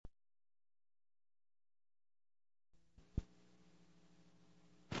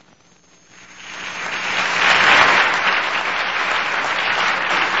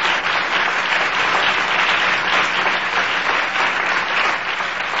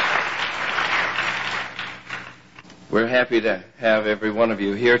We're happy to have every one of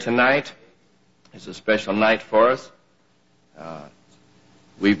you here tonight. It's a special night for us.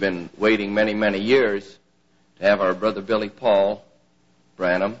 We've been waiting many, many years to have our brother Billy Paul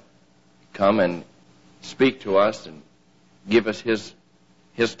Branham come and speak to us and give us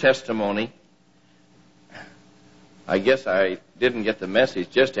his testimony. I guess I didn't get the message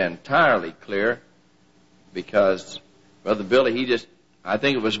just entirely clear because Brother Billy, I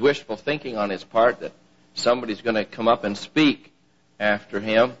think it was wishful thinking on his part that somebody's going to come up and speak after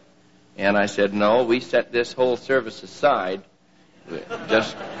him. And I said, no, we set this whole service aside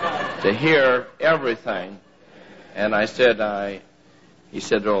just to hear everything. And I said, he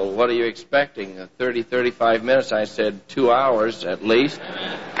said, well, what are you expecting, 30, 35 minutes? I said, 2 hours at least.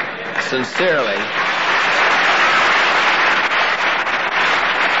 Sincerely.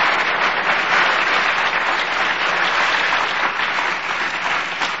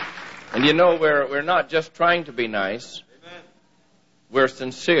 And you know, we're not just trying to be nice. Amen. We're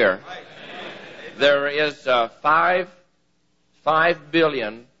sincere. Right. There is 5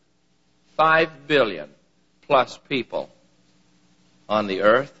 billion plus people on the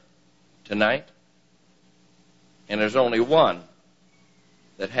earth tonight. And there's only one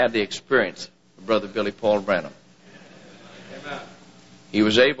that had the experience of Brother Billy Paul Branham. Amen. He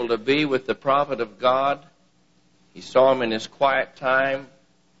was able to be with the prophet of God. He saw him in his quiet time.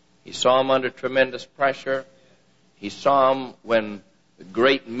 He saw him under tremendous pressure. He saw him when the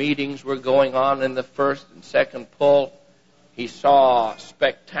great meetings were going on in the first and second pull. He saw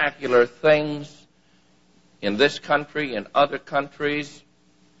spectacular things in this country, in other countries.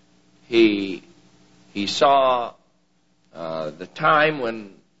 He saw the time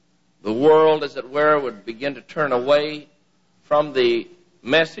when the world, as it were, would begin to turn away from the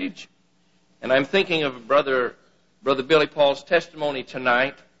message. And I'm thinking of Brother Billy Paul's testimony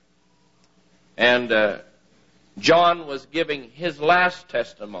tonight. And John was giving his last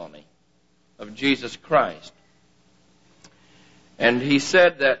testimony of Jesus Christ. And he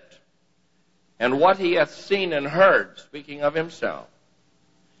said that, and what he hath seen and heard, speaking of himself,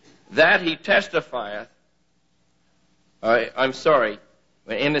 that he testifieth,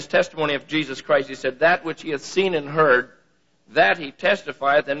 in his testimony of Jesus Christ, he said, that which he hath seen and heard, that he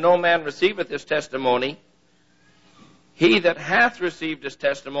testifieth, and no man receiveth his testimony. He that hath received his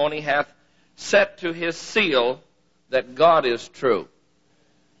testimony hath set to his seal that God is true.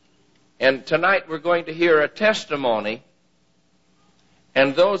 And tonight we're going to hear a testimony,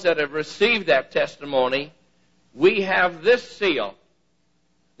 and those that have received that testimony, we have this seal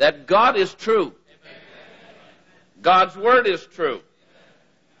that God is true. God's word is true.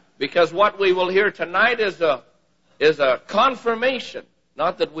 Because what we will hear tonight is a confirmation,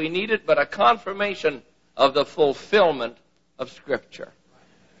 not that we need it, but a confirmation of the fulfillment of Scripture.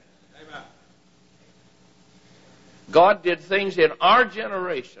 God did things in our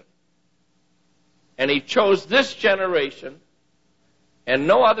generation, and He chose this generation, and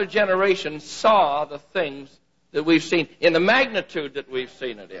no other generation saw the things that we've seen, in the magnitude that we've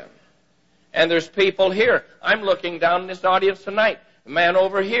seen it in. And there's people here. I'm looking down in this audience tonight. A man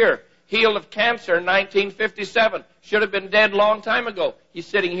over here, healed of cancer in 1957. Should have been dead a long time ago. He's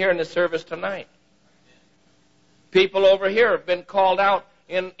sitting here in the service tonight. People over here have been called out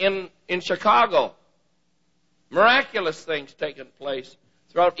in Chicago. Miraculous things taking place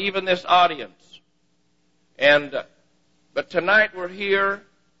throughout even this audience. But tonight we're here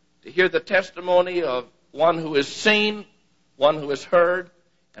to hear the testimony of one who has seen, one who has heard,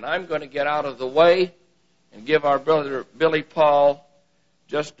 and I'm going to get out of the way and give our brother Billy Paul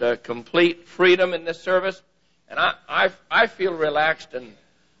just a complete freedom in this service. And I feel relaxed, and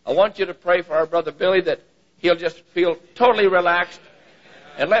I want you to pray for our brother Billy that he'll just feel totally relaxed.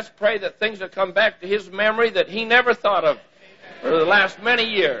 And let's pray that things will come back to his memory that he never thought of for the last many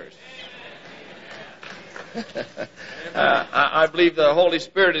years. I believe the Holy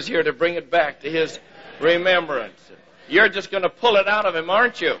Spirit is here to bring it back to his remembrance. You're just going to pull it out of him,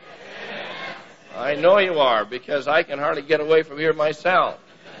 aren't you? I know you are, because I can hardly get away from here myself.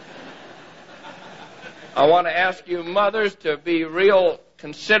 I want to ask you mothers to be real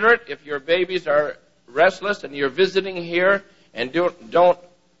considerate if your babies are restless and you're visiting here and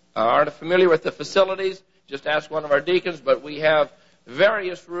aren't familiar with the facilities. Just ask one of our deacons, but we have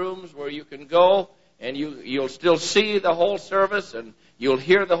various rooms where you can go and you'll still see the whole service and you'll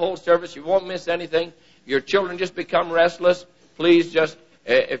hear the whole service. You won't miss anything. Your children just become restless. Please just,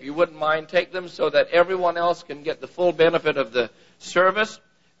 if you wouldn't mind, take them so that everyone else can get the full benefit of the service.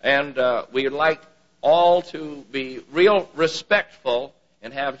 And we'd like all to be real respectful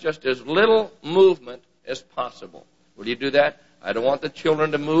and have just as little movement as possible. Will you do that? I don't want the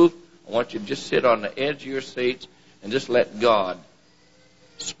children to move. I want you to just sit on the edge of your seats And just let God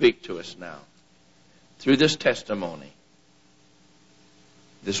speak to us now. Through this testimony,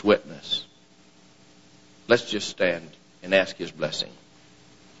 this witness. Let's just stand and ask His blessing.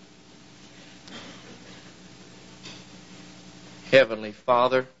 Heavenly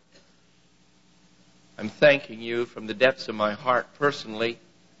Father, I'm thanking You from the depths of my heart personally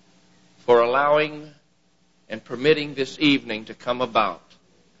for allowing and permitting this evening to come about.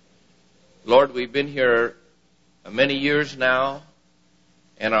 Lord, we've been here many years now,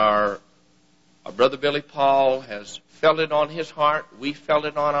 and our brother Billy Paul has felt it on his heart. We felt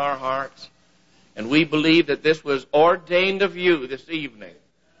it on our hearts. And we believe that this was ordained of You this evening.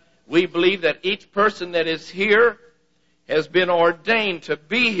 We believe that each person that is here has been ordained to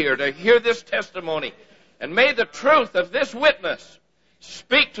be here, to hear this testimony. And may the truth of this witness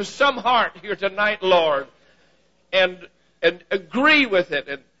speak to some heart here tonight, Lord, and agree with it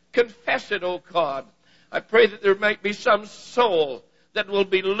and confess it, oh God. I pray that there might be some soul that will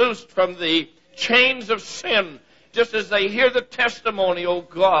be loosed from the chains of sin, just as they hear the testimony, oh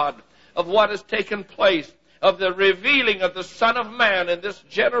God, of what has taken place, of the revealing of the Son of Man in this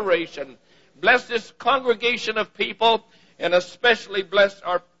generation. Bless this congregation of people, and especially bless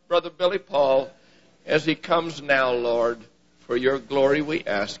our brother Billy Paul as he comes now, Lord. For Your glory we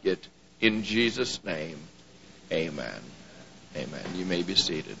ask it. In Jesus' name, amen. Amen. You may be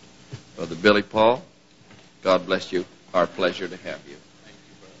seated. Brother Billy Paul, God bless you. Our pleasure to have you. Thank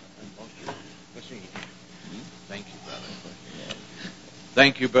you, brother. Thank you, brother.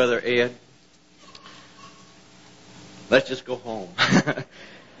 Thank you, Brother Ed. Let's just go home.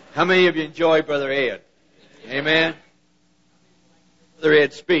 How many of you enjoy Brother Ed? Amen. Brother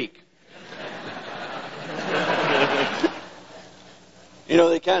Ed, speak. You know,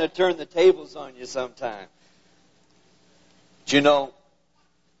 they kind of turn the tables on you sometimes. But you know,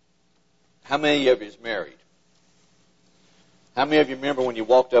 how many of you is married? How many of you remember when you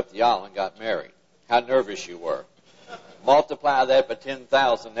walked up the aisle and got married? How nervous you were. Multiply that by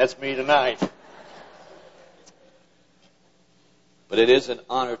 10,000. That's me tonight. But it is an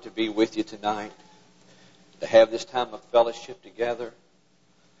honor to be with you tonight, to have this time of fellowship together.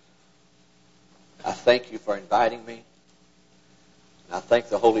 I thank you for inviting me. And I thank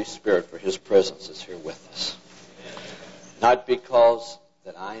the Holy Spirit for His presence is here with us. Not because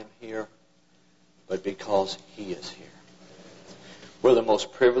that I am here, but because He is here. We're the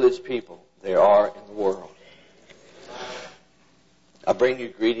most privileged people there are in the world. I bring you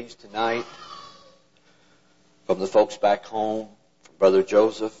greetings tonight from the folks back home, from Brother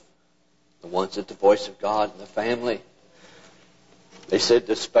Joseph, the ones at the Voice of God and the family. They said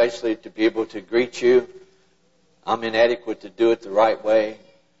especially to be able to greet you. I'm inadequate to do it the right way.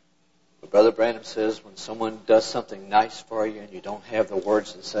 But Brother Branham says when someone does something nice for you and you don't have the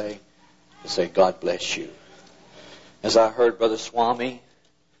words to say, you say, God bless you. As I heard Brother Swami,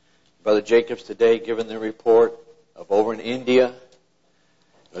 Brother Jacobs today giving the report of over in India.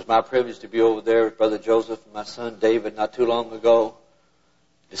 It was my privilege to be over there with Brother Joseph and my son David not too long ago,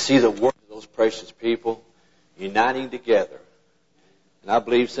 to see the work of those precious people uniting together. And I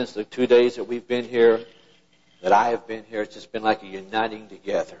believe since the 2 days that we've been here, that I have been here, it's just been like a uniting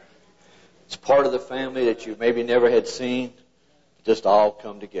together. It's part of the family that you maybe never had seen, just all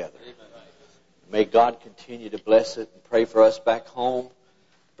come together. May God continue to bless it and pray for us back home.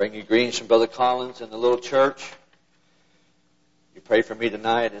 Bring you greetings from Brother Collins and the little church. You pray for me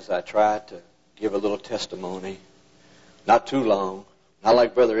tonight as I try to give a little testimony. Not too long. Not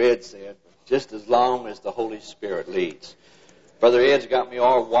like Brother Ed said, but just as long as the Holy Spirit leads. Brother Ed's got me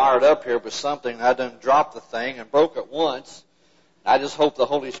all wired up here with something. I done dropped the thing and broke it once. I just hope the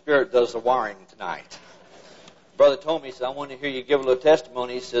Holy Spirit does the wiring tonight. Brother told me, he said, I want to hear you give a little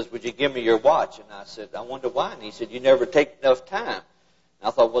testimony. He says, would you give me your watch? And I said, I wonder why. And he said, you never take enough time. And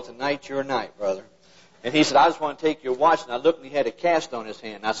I thought, well, tonight's your night, brother. And he said, I just want to take your watch. And I looked and he had a cast on his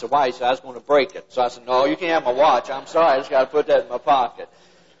hand. And I said, why? He said, I was going to break it. So I said, no, you can't have my watch. I'm sorry. I just got to put that in my pocket.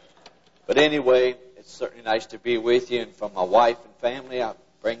 But anyway, it's certainly nice to be with you. And from my wife and family, I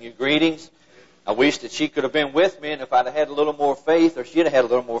bring you greetings. I wish that she could have been with me. And if I'd have had a little more faith, or she'd have had a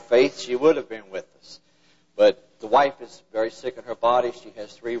little more faith, she would have been with us. But the wife is very sick in her body. She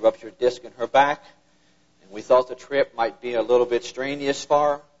has 3 ruptured discs in her back. And we thought the trip might be a little bit strenuous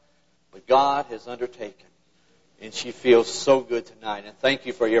for her. But God has undertaken. And she feels so good tonight. And thank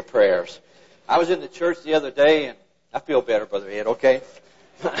you for your prayers. I was in the church the other day, and I feel better, Brother Ed, okay?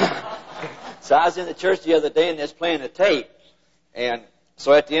 So I was in the church the other day, and they was playing a tape. And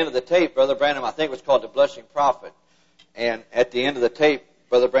so at the end of the tape, Brother Branham, I think it was called The Blushing Prophet. And at the end of the tape,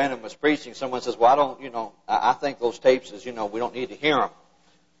 Brother Branham was preaching. Someone says, well, I think those tapes is, we don't need to hear them.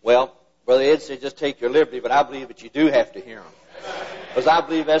 Well, Brother Ed said, just take your liberty, but I believe that you do have to hear them. Because I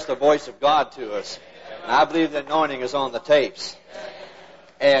believe that's the voice of God to us. And I believe the anointing is on the tapes.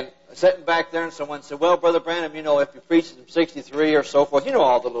 And sitting back there, and someone said, well, Brother Branham, you know, if you preach from 63 or so forth, you know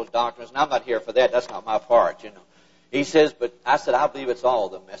all the little doctrines, and I'm not here for that. That's not my part, you know. He says, but I said, I believe it's all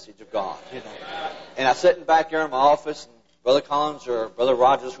the message of God, you know. And I sitting back here in my office, and Brother Collins or Brother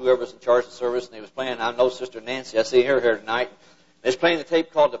Rogers, whoever's in charge of the service, and he was playing, I know Sister Nancy, I see her here tonight. They was playing the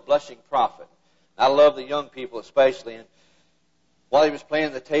tape called The Blushing Prophet. I love the young people especially. And while he was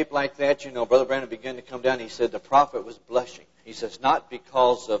playing the tape like that, you know, Brother Branham began to come down. He said the prophet was blushing. He says, not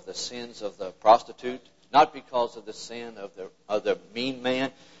because of the sins of the prostitute, not because of the sin of the mean man.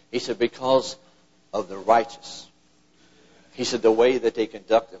 He said, because of the righteous. He said, the way that they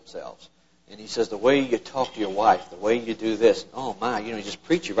conduct themselves. And he says, the way you talk to your wife, the way you do this. Oh, my, you know, you just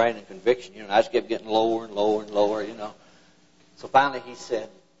preach you right in conviction. You know, I just kept getting lower and lower and lower, you know. So finally he said,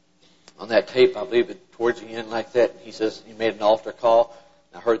 on that tape, I believe it towards the end like that, he says, he made an altar call.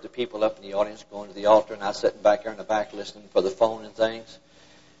 I heard the people up in the audience going to the altar, and I was sitting back there in the back listening for the phone and things.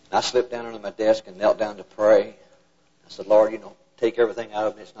 And I slipped down under my desk and knelt down to pray. I said, Lord, you know, take everything out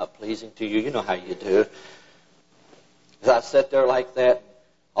of me that's not pleasing to you. You know how you do. As I sat there like that,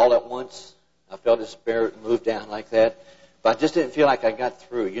 all at once, I felt His Spirit move down like that. But I just didn't feel like I got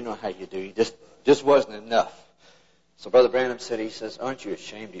through. You know how you do. You just wasn't enough. So Brother Branham said, he says, aren't you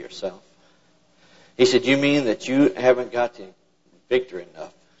ashamed of yourself? He said, you mean that you haven't got the victory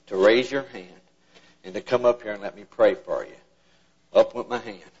enough to raise your hand and to come up here and let me pray for you? Up went my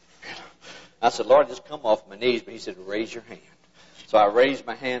hand. I said, Lord, just come off my knees. But he said, raise your hand. So I raised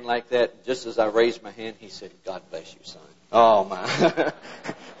my hand like that. Just as I raised my hand, he said, God bless you, son. Oh, my.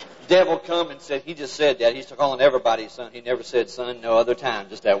 Devil come and said, he just said that. He's calling everybody son. He never said son no other time,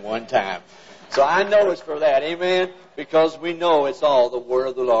 just that one time. So I know it's for that, amen, because we know it's all the word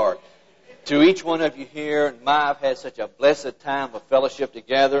of the Lord. To each one of you here, and I've had such a blessed time of fellowship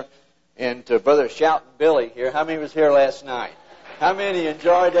together. And to Brother Shoutin' Billy here, how many was here last night? How many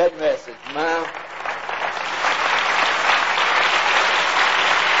enjoyed that message?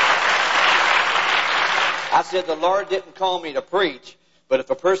 I said the Lord didn't call me to preach, but if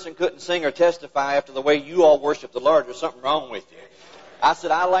a person couldn't sing or testify after the way you all worship the Lord, there's something wrong with you. I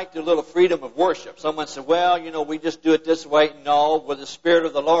said, I like the little freedom of worship. Someone said, well, you know, we just do it this way. No, where the Spirit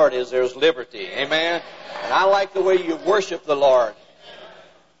of the Lord is, there's liberty. Amen? And I like the way you worship the Lord.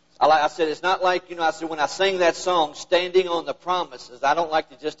 I said, it's not like, you know, I said, when I sing that song, Standing on the Promises, I don't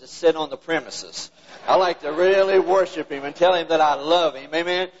like to sit on the premises. I like to really worship Him and tell Him that I love Him.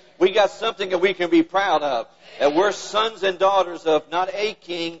 Amen? We got something that we can be proud of. That we're sons and daughters of not a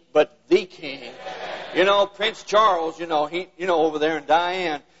king, but the King. You know, Prince Charles, you know, over there in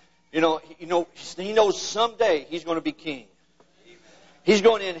Diane, he knows someday he's going to be king. He's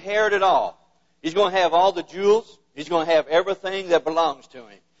going to inherit it all. He's going to have all the jewels. He's going to have everything that belongs to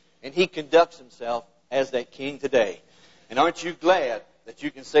him. And he conducts himself as that king today. And aren't you glad that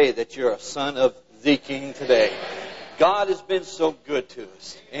you can say that you're a son of the King today? God has been so good to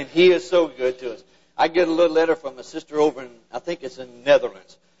us. And He is so good to us. I get a little letter from a sister over in, I think it's in the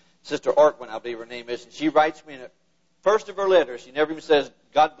Netherlands. Sister Ortwin, I believe her name is. And she writes me in the first of her letters. She never even says,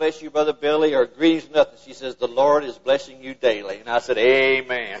 God bless you, Brother Billy, or greetings, nothing. She says, the Lord is blessing you daily. And I said,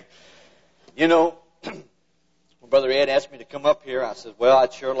 amen. You know, when Brother Ed asked me to come up here, I said, well,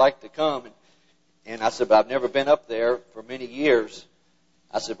 I'd sure like to come. And I said, but I've never been up there for many years.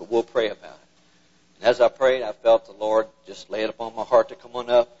 I said, but we'll pray about it. And as I prayed, I felt the Lord just lay it upon my heart to come on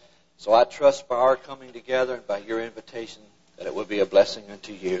up. So I trust by our coming together and by your invitation that it will be a blessing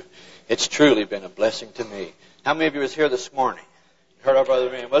unto you. It's truly been a blessing to me. How many of you was here this morning? Heard our brother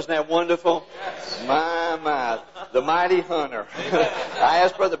man. Wasn't that wonderful? Yes. My, the mighty hunter. I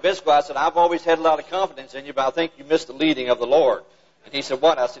asked Brother Biscoe, I said, I've always had a lot of confidence in you, but I think you missed the leading of the Lord. And he said,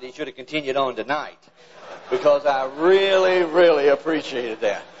 what? I said, he should have continued on tonight. Because I really, really appreciated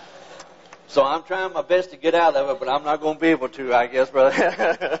that. So I'm trying my best to get out of it, but I'm not going to be able to, I guess,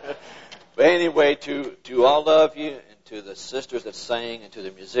 brother. But anyway, to all of you, and to the sisters that sang, and to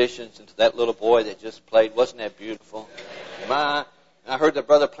the musicians, and to that little boy that just played, wasn't that beautiful? I heard the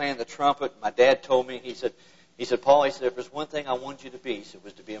brother playing the trumpet. My dad told me, he said, Paul, he said, if there's one thing I wanted you to be, he said,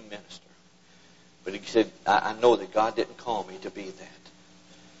 was to be a minister. But he said, I know that God didn't call me to be that.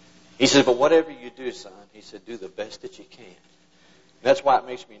 He said, but whatever you do, son, he said, do the best that you can. And that's why it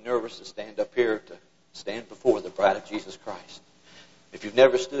makes me nervous to stand up here, to stand before the bride of Jesus Christ. If you've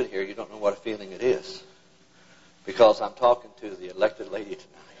never stood here, you don't know what a feeling it is. Because I'm talking to the elected lady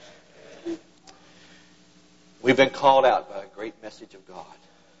tonight. We've been called out by a great message of God.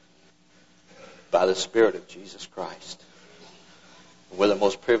 By the Spirit of Jesus Christ. We're the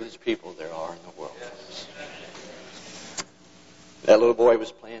most privileged people there are in the world. That little boy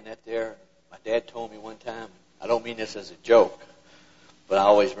was playing that there. My dad told me one time, I don't mean this as a joke, but I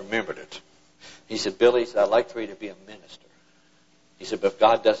always remembered it. He said, Billy, he said, I'd like for you to be a minister. He said, but if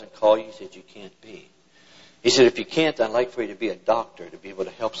God doesn't call you, he said, you can't be. He said, if you can't, I'd like for you to be a doctor, to be able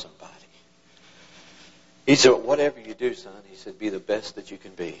to help somebody. He said, whatever you do, son, he said, be the best that you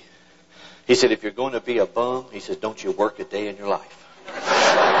can be. He said, if you're going to be a bum, he said, don't you work a day in your life.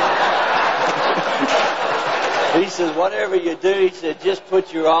 He said, whatever you do, he said, just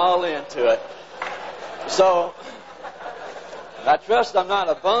put your all into it. So, I trust I'm not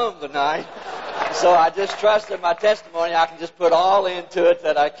a bum tonight. So I just trust in my testimony I can just put all into it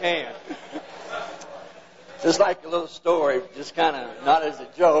that I can. Just like a little story, just kind of not as a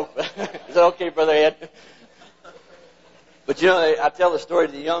joke. Is that okay, Brother Ed? But you know, I tell the story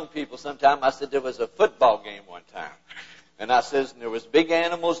to the young people sometime. I said there was a football game one time. And I says there was big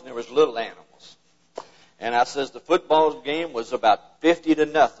animals and there was little animals. And I says the football game was about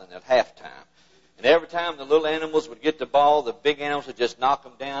 50-0 at halftime. And every time the little animals would get the ball, the big animals would just knock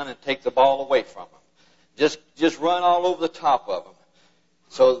them down and take the ball away from them. Just run all over the top of them.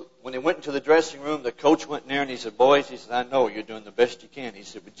 So when they went into the dressing room, the coach went in there and he said, boys, he said, I know you're doing the best you can. He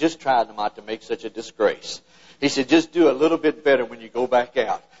said, but just try not to make such a disgrace. He said, just do a little bit better when you go back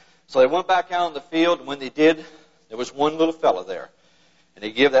out. So they went back out on the field, and when they did, there was one little fella there. And they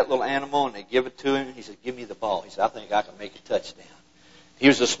give that little animal, and they give it to him. He said, give me the ball. He said, I think I can make a touchdown. He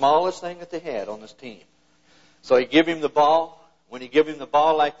was the smallest thing that they had on this team. So he gave him the ball. When he gave him the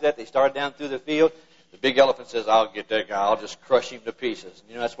ball like that, they started down through the field. The big elephant says, I'll get that guy. I'll just crush him to pieces.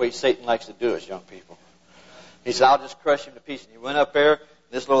 You know, that's the way Satan likes to do us, young people. He said, I'll just crush him to pieces. And he went up there, and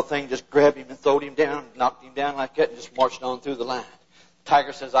this little thing just grabbed him and throwed him down, knocked him down like that, and just marched on through the line.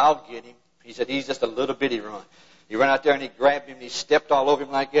 Tiger says, I'll get him. He said, he's just a little bitty run. He ran out there and he grabbed him and he stepped all over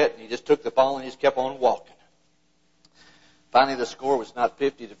him like that, and he just took the ball and he just kept on walking. Finally, the score was not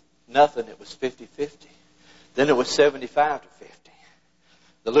 50-0, it was 50-50. Then it was 75-50.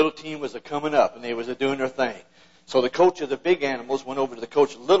 The little team was coming up and they was doing their thing. So the coach of the big animals went over to the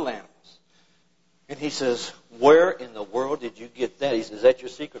coach of the little animals. And he says, where in the world did you get that? He says, is that your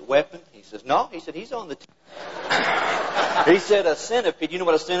secret weapon? He says, no. He said, he's on the team. He said, a centipede. You know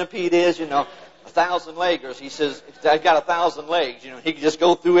what a centipede is? You know, 1,000-leggers. He says, I've got 1,000 legs. You know, he could just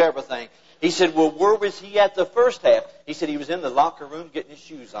go through everything. He said, well, where was he at the first half? He said, he was in the locker room getting his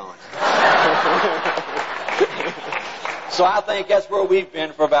shoes on. So I think that's where we've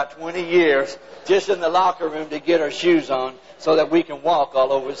been for about 20 years, just in the locker room to get our shoes on so that we can walk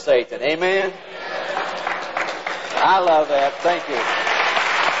all over Satan. Amen? I love that. Thank you.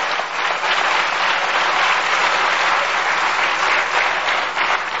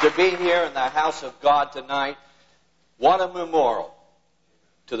 To be here in the house of God tonight, what a memorial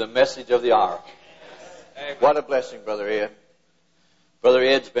to the message of the hour. What a blessing, Brother Ed. Brother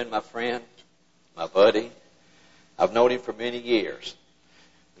Ed's been my friend, my buddy. I've known him for many years.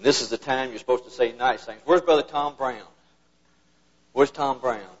 And this is the time you're supposed to say nice things. Where's Brother Tom Brown? Where's Tom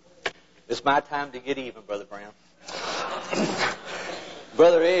Brown? It's my time to get even, Brother Brown.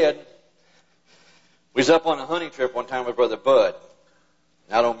 Brother Ed, we was up on a hunting trip one time with Brother Bud.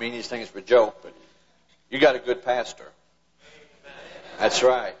 And I don't mean these things for a joke, but you got a good pastor. That's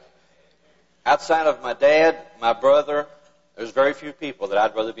right. Outside of my dad, my brother, there's very few people that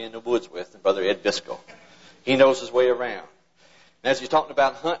I'd rather be in the woods with than Brother Ed Biscoe. He knows his way around. And as he's talking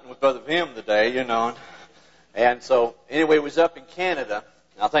about hunting with Brother Vim today, you know. And so, anyway, we was up in Canada.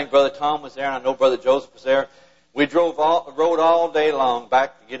 I think Brother Tom was there, and I know Brother Joseph was there. We rode all day long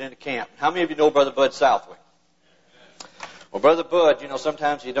back to get into camp. How many of you know Brother Bud Southwick? Well, Brother Bud, you know,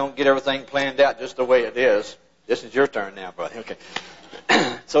 sometimes you don't get everything planned out just the way it is. This is your turn now, brother. Okay.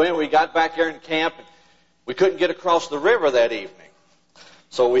 So anyway, we got back here in camp, and we couldn't get across the river that evening.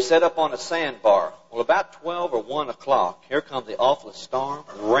 So we set up on a sandbar. Well, about 12 or 1 o'clock, here comes the awfulest storm.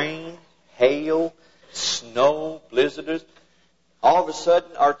 Rain, hail, snow, blizzards. All of a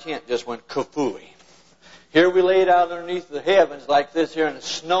sudden, our tent just went kafooey. Here we laid out underneath the heavens like this here, and it's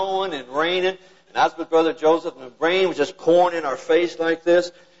snowing and raining. And I was with Brother Joseph, and the rain was just pouring in our face like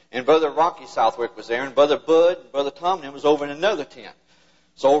this. And Brother Rocky Southwick was there, and Brother Bud and Brother Tom was over in another tent.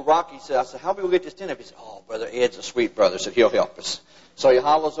 So old Rocky said, I said, how do we get this tent up? He said, oh, Brother Ed's a sweet brother, said he'll help us. So he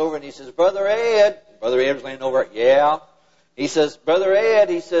hollers over and he says, Brother Ed. Brother Ed was laying over, yeah. He says, Brother Ed,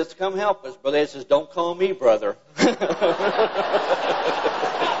 he says, come help us. Brother Ed says, don't call me brother.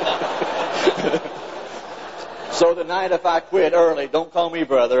 So tonight if I quit early, don't call me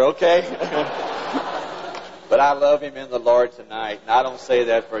brother, okay? But I love him in the Lord tonight. And I don't say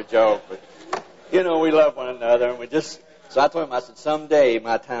that for a joke, but, you know, we love one another and we just So I told him, I said, someday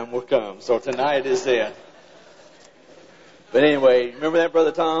my time will come. So tonight is it. But anyway, remember that,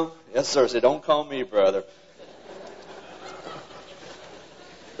 Brother Tom? Yes, sir. I said, don't call me brother.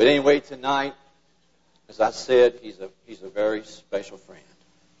 But anyway, tonight, as I said, he's a very special friend.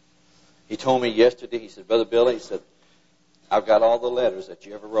 He told me yesterday, he said, Brother Billy, he said, I've got all the letters that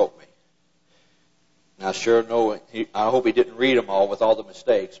you ever wrote me. And I sure know, I hope he didn't read them all with all the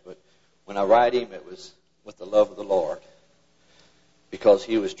mistakes, but when I write him, it was with the love of the Lord. Because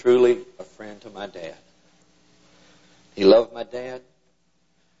he was truly a friend to my dad. He loved my dad.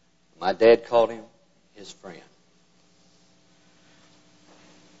 My dad called him his friend.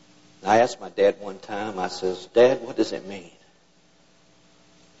 I asked my dad one time, I says, Dad, what does it mean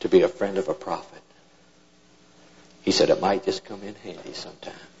to be a friend of a prophet? He said, it might just come in handy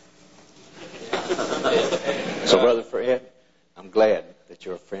sometime. So, Brother Fred, I'm glad that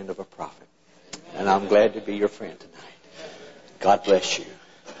you're a friend of a prophet. And I'm glad to be your friend tonight. God bless you.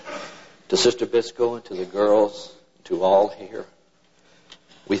 To Sister Biscoe and to the girls, to all here,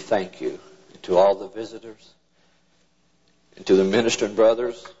 we thank you. And to all the visitors, and to the ministering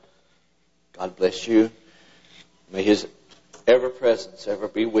brothers, God bless you. May His ever-presence ever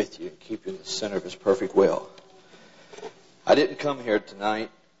be with you and keep you in the center of His perfect will. I didn't come here tonight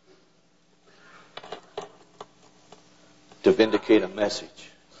to vindicate a message.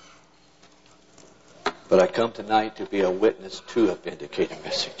 But I come tonight to be a witness to a vindicating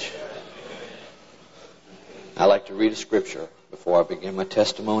message. I like to read a scripture before I begin my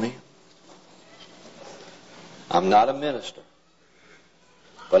testimony. I'm not a minister,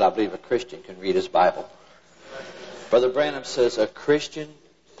 but I believe a Christian can read his Bible. Brother Branham says a Christian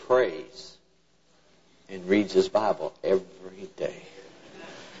prays and reads his Bible every day.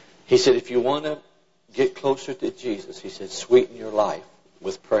 He said if you want to get closer to Jesus, he said sweeten your life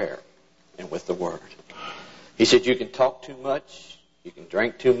with prayer and with the Word. He said you can talk too much, you can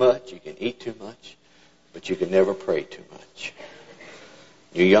drink too much, you can eat too much, but you can never pray too much.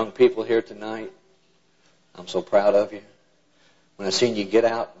 You young people here tonight, I'm so proud of you. When I seen you get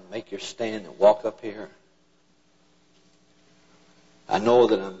out and make your stand and walk up here, I know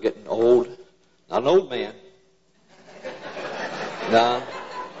that I'm getting old. Not an old man. No,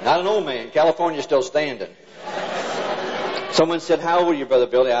 not an old man. California's still standing. Someone said, how old are you, Brother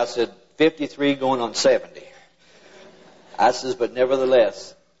Billy? I said, 53 going on 70. I says, but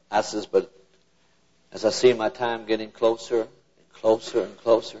nevertheless, I says, but as I see my time getting closer and closer and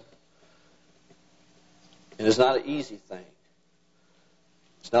closer, and it's not an easy thing.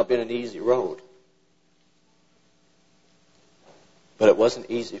 It's not been an easy road. But it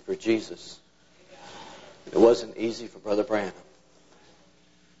wasn't easy for Jesus. It wasn't easy for Brother Branham.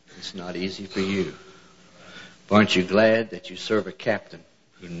 It's not easy for you. Aren't you glad that you serve a captain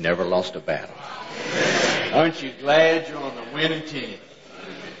who never lost a battle? Aren't you glad you're on the winning team?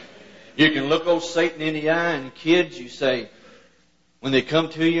 You can look old Satan in the eye, and kids, you say, when they come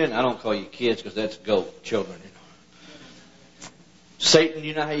to you, and I don't call you kids because that's goat, children, you know. Satan,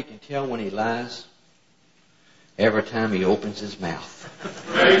 you know how you can tell when he lies? Every time he opens his mouth. That's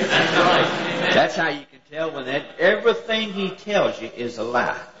right. That's how you can tell when everything he tells you is a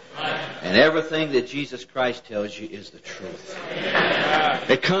lie. And everything that Jesus Christ tells you is the truth.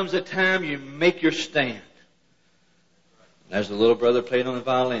 There comes a time you make your stand. As the little brother played on the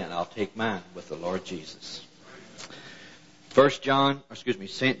violin, I'll take mine with the Lord Jesus. St. John,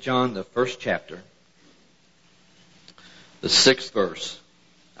 the 1st chapter, the 6th verse.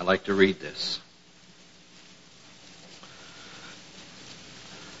 I'd like to read this.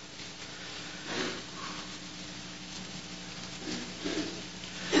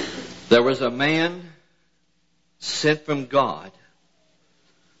 There was a man sent from God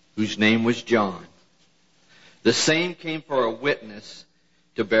whose name was John. The same came for a witness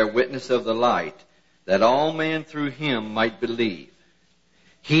to bear witness of the light, that all men through him might believe.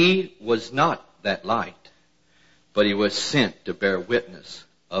 He was not that light, but he was sent to bear witness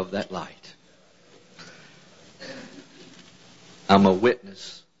of that light. I'm a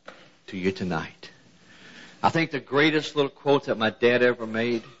witness to you tonight. I think the greatest little quote that my dad ever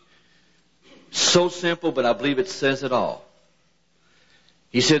made, so simple, but I believe it says it all.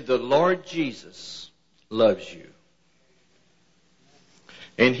 He said, the Lord Jesus loves you.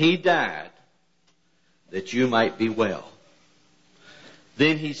 And He died that you might be well.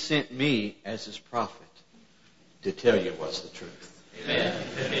 Then He sent me as His prophet to tell you what's the truth.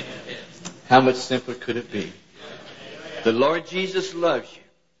 Amen. How much simpler could it be? The Lord Jesus loves you.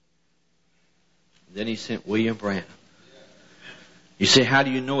 Then He sent William Branham. You say, how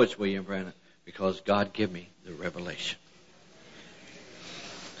do you know it's William Branham? Because God gave me the revelation.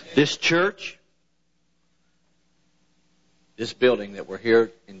 This church this building that we're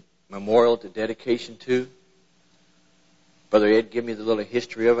here in memorial to dedication to. Brother Ed gave me the little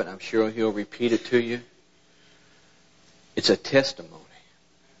history of it. I'm sure he'll repeat it to you. It's a testimony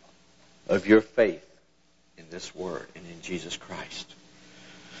of your faith in this Word and in Jesus Christ.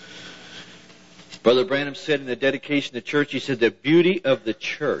 Brother Branham said in the dedication of the church, he said, the beauty of the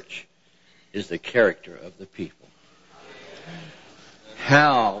church is the character of the people.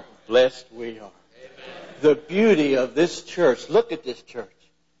 How blessed we are. The beauty of this church. Look at this church.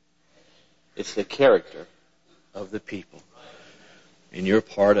 It's the character of the people. And you're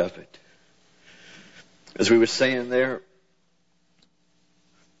part of it. As we were saying there,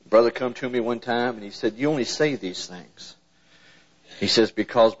 brother come to me one time and he said, you only say these things. He says,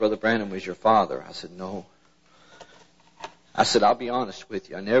 because Brother Branham was your father. I said, no. I said, I'll be honest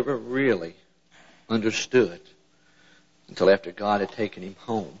with you. I never really understood until after God had taken him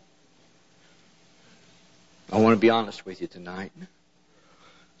home. I want to be honest with you tonight.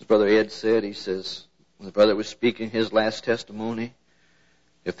 As Brother Ed said, he says, when the brother was speaking his last testimony,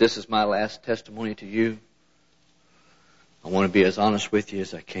 if this is my last testimony to you, I want to be as honest with you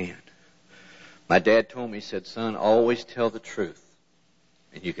as I can. My dad told me, he said, son, always tell the truth.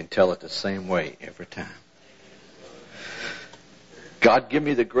 And you can tell it the same way every time. God gave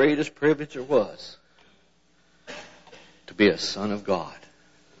me the greatest privilege there was to be a son of God.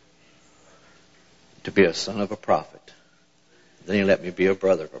 To be a son of a prophet. Then he let me be a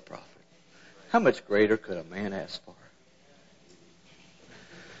brother of a prophet. How much greater could a man ask for?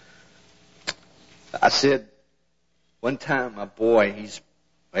 I said, one time my boy, he's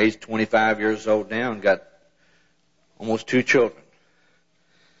 25 years old now and got almost 2 children.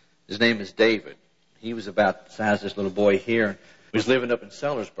 His name is David. He was about the size of this little boy here. He was living up in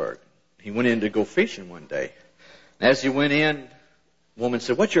Sellersburg. He went in to go fishing one day. And as he went in, the woman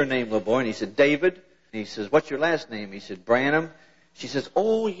said, what's your name, little boy? And he said, David. And he says, what's your last name? He said, Branham. She says,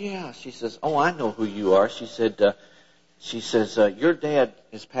 oh, yeah. She says, oh, I know who you are. She says, your dad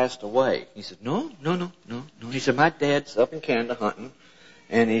has passed away. He said, no. He said, my dad's up in Canada hunting.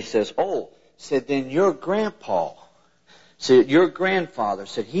 And he says, said, then your grandpa, said, your grandfather,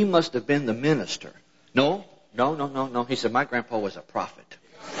 said, he must have been the minister. No. He said, my grandpa was a prophet.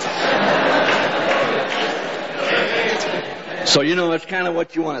 So, it's kind of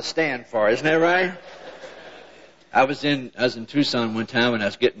what you want to stand for, isn't that right? I was in Tucson one time and I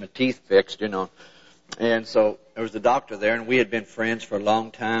was getting my teeth fixed, And so there was the doctor there and we had been friends for a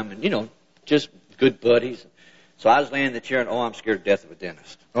long time and, just good buddies. So I was laying in the chair and, I'm scared to death of a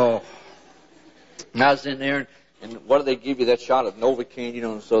dentist. And I was in there and what do they give you? That shot of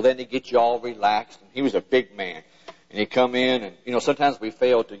Novocaine, so then they get you all relaxed. And he was a big man. And he come in and, sometimes we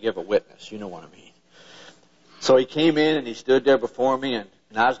fail to give a witness. You know what I mean. So he came in and he stood there before me and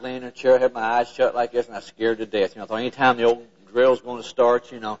I was laying in a chair, had my eyes shut like this and I was scared to death. I thought any time the old drill's going to start,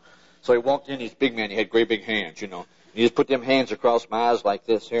 So he walked in, he's a big man, he had great big hands, He just put them hands across my eyes like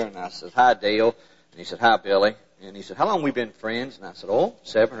this here and I said, hi Dale. And he said, hi Billy. And he said, how long we been friends? And I said,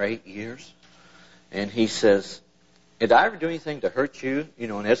 7 or 8 years. And he says, did I ever do anything to hurt you?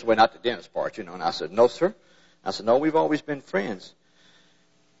 And that's the way, not the dentist part, And I said, no, sir. I said, no, we've always been friends.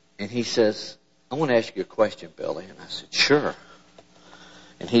 And he says, I want to ask you a question, Billy. And I said, sure.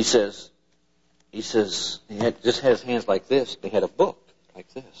 And he says, he just had his hands like this. They had a book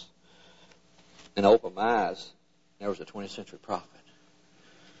like this. And I opened my eyes, and there was a 20th century prophet.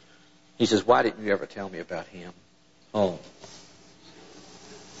 He says, why didn't you ever tell me about him?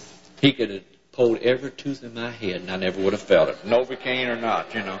 He could have pulled every tooth in my head, and I never would have felt it. Novocaine or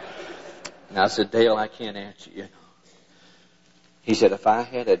not, And I said, Dale, I can't answer you. He said, if I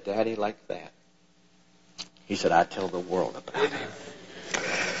had a daddy like that, he said, I'd tell the world about him.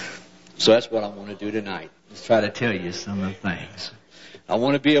 So that's what I want to do tonight. Let's try to tell you some of the things. I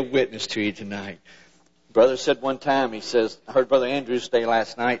want to be a witness to you tonight. Brother said one time, he says, I heard Brother Andrews stay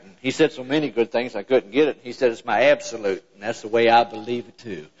last night, and he said so many good things I couldn't get it. He said, it's my absolute, and that's the way I believe it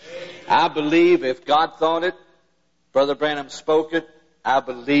too. I believe if God thought it, Brother Branham spoke it, I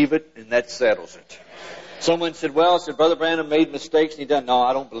believe it, and that settles it. Someone said, Brother Branham made mistakes, and he done. No,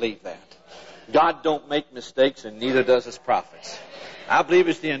 I don't believe that. God don't make mistakes, and neither does his prophets. I believe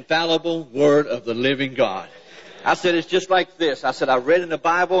it's the infallible word of the living God. I said, it's just like this. I said, I read in the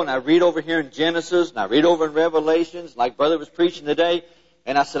Bible, and I read over here in Genesis, and I read over in Revelations, like Brother was preaching today.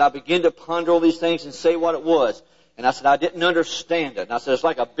 And I said, I began to ponder all these things and say what it was. And I said, I didn't understand it. And I said, it's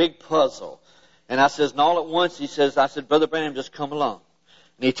like a big puzzle. And I says, and all at once, I said, Brother Branham, just come along.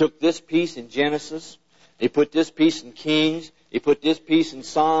 And he took this piece in Genesis, he put this piece in Kings, he put this piece in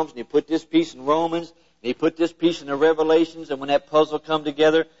Psalms, and he put this piece in Romans, and he put this piece in the Revelations, and when that puzzle come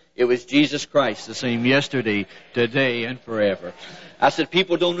together, It was Jesus Christ, the same yesterday, today, and forever. I said,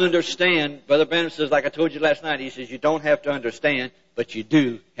 people don't understand. Brother Branham says, like I told you last night, he says, you don't have to understand, but you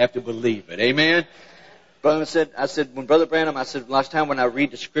do have to believe it. Amen? I said, when Brother Branham, last time when I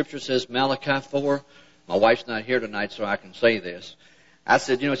read the scripture says Malachi 4, my wife's not here tonight, so I can say this. I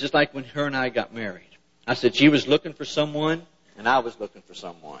said, it's just like when her and I got married. I said, she was looking for someone, and I was looking for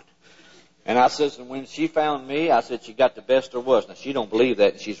someone. And I said, and when she found me, I said, she got the best there was. Now, she don't believe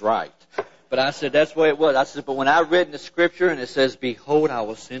that, and she's right. But I said, that's the way it was. I said, but when I read in the scripture, and it says, behold, I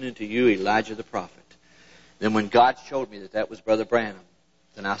will send unto you Elijah the prophet. Then when God showed me that was Brother Branham,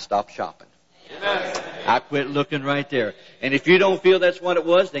 then I stopped shopping. Amen. I quit looking right there. And if you don't feel that's what it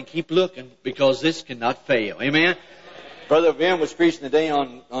was, then keep looking, because this cannot fail. Amen? Brother Vin was preaching today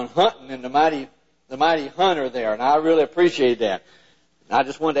on hunting and the mighty hunter there, and I really appreciate that. And I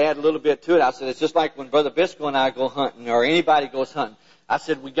just wanted to add a little bit to it. I said, it's just like when Brother Biscoe and I go hunting, or anybody goes hunting. I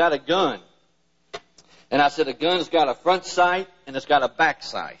said, we got a gun. And I said, a gun's got a front sight and it's got a back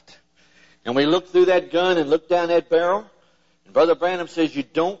sight. And we looked through that gun and looked down that barrel. And Brother Branham says, you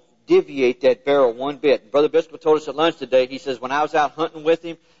don't deviate that barrel one bit. And Brother Biscoe told us at lunch today, he says, when I was out hunting with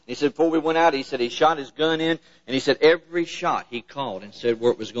him, he said, before we went out, he said he shot his gun in, and he said every shot he called and said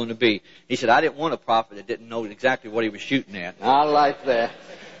where it was going to be. He said, I didn't want a prophet that didn't know exactly what he was shooting at. And I like that.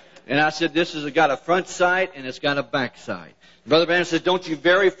 And I said, this has got a front sight and it's got a back sight. Brother Branham says, don't you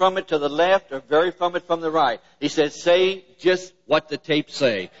vary from it to the left or vary from it from the right. He said, say just what the tapes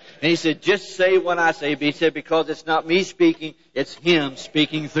say. And he said, just say what I say. He said, because it's not me speaking, it's Him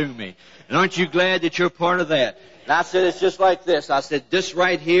speaking through me. And aren't you glad that you're part of that? And I said, it's just like this. I said, this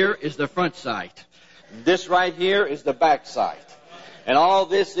right here is the front sight. This right here is the back sight. And all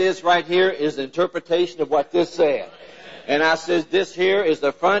this is right here is the interpretation of what this said. And I said, this here is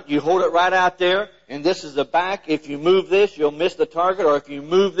the front. You hold it right out there. And this is the back. If you move this, you'll miss the target. Or if you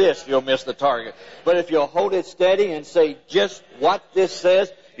move this, you'll miss the target. But if you'll hold it steady and say just what this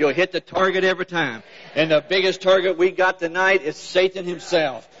says, you'll hit the target every time. And the biggest target we got tonight is Satan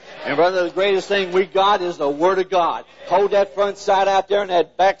himself. And brother, the greatest thing we got is the Word of God. Hold that front side out there and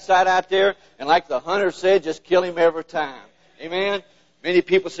that back side out there. And like the hunter said, just kill him every time. Amen? Many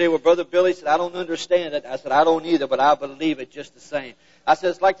people say, well, Brother Billy said, I don't understand it. I said, I don't either, but I believe it just the same. I said,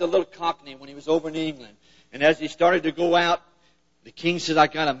 it's like the little Cockney when he was over in England. And as he started to go out, the king said, I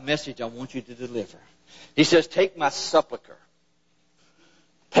got a message I want you to deliver. He says, take my supplicer.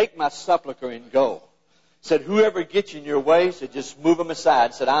 Take my supplicer and go. Said, whoever gets in your way, said, just move him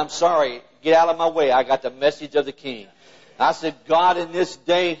aside. Said, I'm sorry, get out of my way. I got the message of the king. I said, God, in this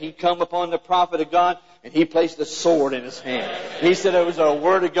day, He come upon the prophet of God, and he placed a sword in his hand. He said it was a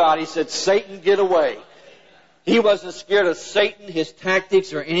word of God. He said, Satan, get away. He wasn't scared of Satan, his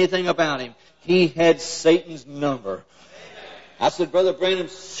tactics, or anything about him. He had Satan's number. I said, Brother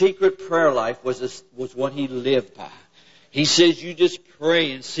Branham's secret prayer life was what he lived by. He says, you just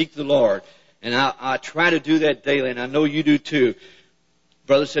pray and seek the Lord. And I try to do that daily, and I know you do too.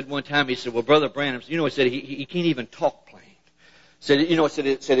 Brother said one time, he said, well, Brother Branham, he said he can't even talk plain. Said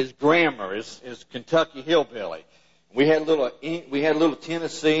his grammar is Kentucky hillbilly. We had a little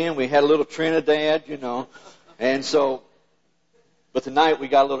Tennessean, we had a little Trinidad, and so, but tonight we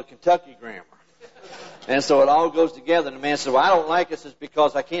got a little Kentucky grammar. And so it all goes together. And the man said, well, I don't like it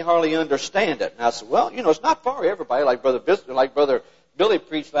because I can't hardly understand it. And I said, well, it's not for everybody, like Brother Billy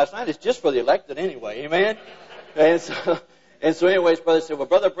preached last night. It's just for the elected anyway. Amen? And so anyways, Brother said, well,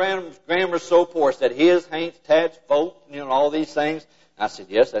 Brother Branham's grammar is so poor. Said his, Hank's, Tad's, Folk, all these things. I said,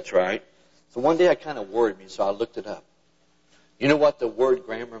 yes, that's right. So one day it kind of worried me, so I looked it up. You know what the word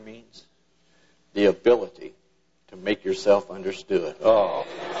grammar means? The ability to make yourself understood. Oh.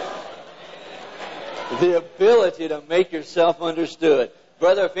 The ability to make yourself understood.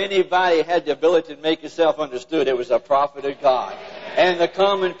 Brother, if anybody had the ability to make yourself understood, it was a prophet of God. And the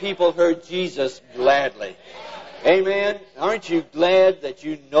common people heard Jesus gladly. Amen. Aren't you glad that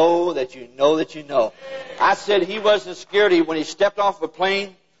you know that you know that you know? I said he wasn't scared. When he stepped off a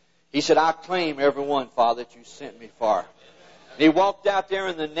plane, he said, I claim every one, Father, that you sent me for. And he walked out there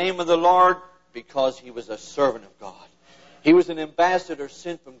in the name of the Lord because he was a servant of God. He was an ambassador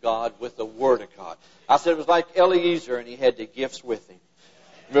sent from God with the Word of God. I said it was like Eliezer, and he had the gifts with him.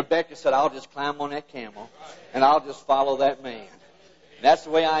 Rebecca said, I'll just climb on that camel, and I'll just follow that man. And that's the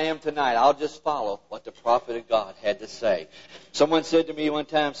way I am tonight. I'll just follow what the prophet of God had to say. Someone said to me one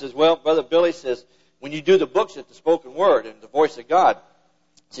time, says, well, Brother Billy says, when you do the books at the spoken word and the voice of God,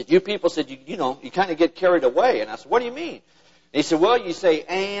 said, you people said, you kind of get carried away. And I said, what do you mean? And he said, well, you say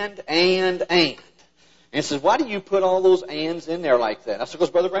and. And he says, why do you put all those ands in there like that? I said, because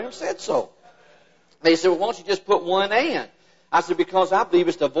Brother Branham said so. And he said, well, why don't you just put one and? I said, because I believe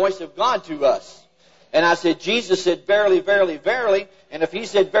it's the voice of God to us. And I said, Jesus said, verily, verily, verily. And if he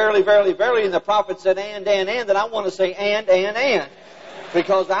said, verily, verily, verily, and the prophet said, and, then I want to say, and.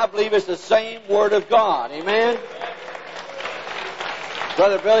 Because I believe it's the same Word of God. Amen?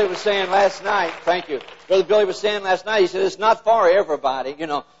 Brother Billy was saying last night, thank you. Brother Billy was saying last night, he said, it's not for everybody, you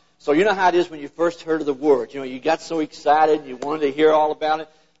know. So you know how it is when you first heard of the Word. You know, you got so excited and you wanted to hear all about it.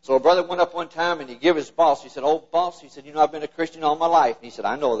 So a brother went up one time and he gave his boss, he said, oh, boss, he said, you know, I've been a Christian all my life. And he said,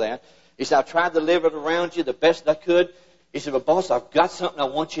 I know that. He said, I've tried to live it around you the best I could. He said, but boss, I've got something I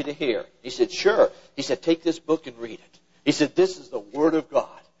want you to hear. He said, sure. He said, take this book and read it. He said, this is the Word of God.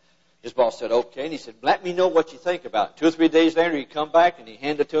 His boss said, okay. And he said, let me know what you think about it. 2 or 3 days later, he come back and he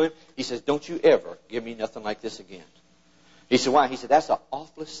handed it to him. He says, don't you ever give me nothing like this again. He said, why? He said, that's the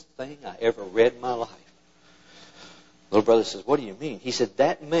awfulest thing I ever read in my life. Little brother says, what do you mean? He said,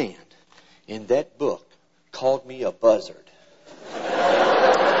 that man in that book called me a buzzard.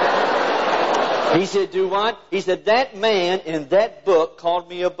 He said, do what? He said, that man in that book called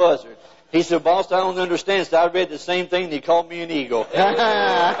me a buzzard. He said, boss, I don't understand. So I read the same thing and he called me an eagle.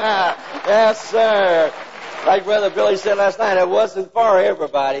 Yes, sir. Like Brother Billy said last night, it wasn't for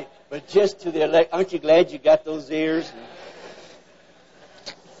everybody, but just to the elect. Aren't you glad you got those ears?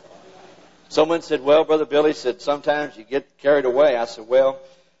 Someone said, well, Brother Billy said, sometimes you get carried away. I said,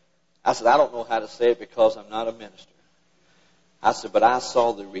 I don't know how to say it because I'm not a minister. I said, but I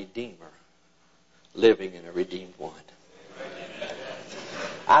saw the Redeemer living in a redeemed one.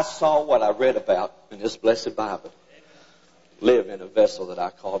 I saw what I read about in this blessed Bible live in a vessel that I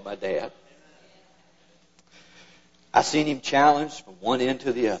called my dad. I seen him challenged from one end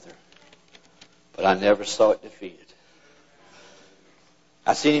to the other, but I never saw it defeated.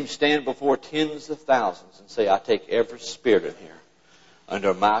 I seen him stand before tens of thousands and say, I take every spirit in here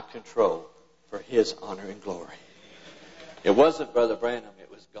under my control for His honor and glory. It wasn't Brother Branham, it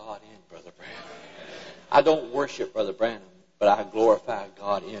was God in Brother Branham. I don't worship Brother Branham, but I glorify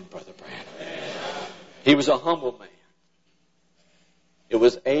God in Brother Branham. He was a humble man. It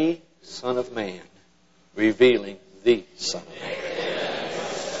was a Son of Man revealing the Son of Man.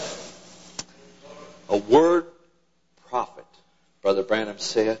 A word prophet, Brother Branham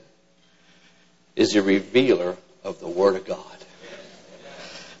said, is a revealer of the Word of God.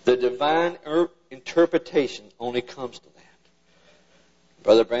 The divine interpretation only comes to that.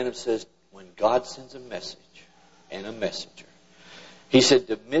 Brother Branham says, when God sends a message and a messenger, he said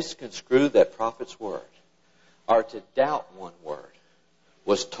to misconstrue that prophet's word or to doubt one word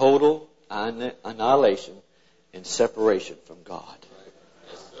was total annihilation and separation from God.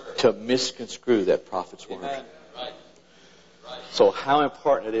 To misconstrue that prophet's word. So how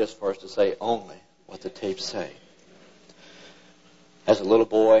important it is for us to say only what the tapes say. As a little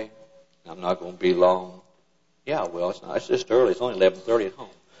boy, I'm not going to be long. Yeah, well, it's not. It's just early. It's only 11:30 at home.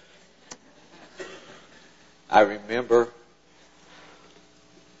 I remember,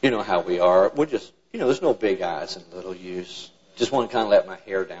 you know how we are. We're just, there's no big eyes and little U's. Just want to kind of let my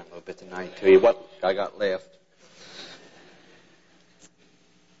hair down a little bit tonight, tell you what I got left.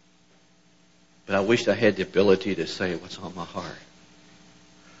 But I wish I had the ability to say what's on my heart.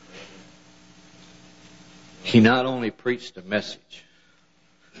 He not only preached a message,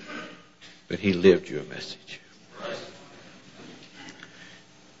 but he lived you a message.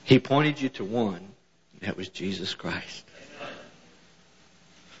 He pointed you to one, that was Jesus Christ.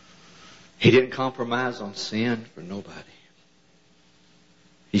 He didn't compromise on sin for nobody.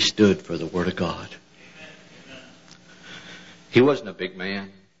 He stood for the Word of God. He wasn't a big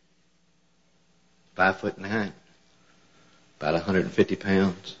man. 5'9", about 150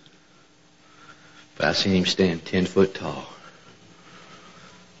 pounds. But I seen him stand 10 foot tall.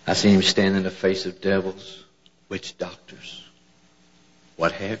 I seen him stand in the face of devils, witch doctors,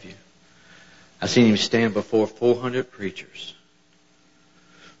 what have you. I seen him stand before 400 preachers.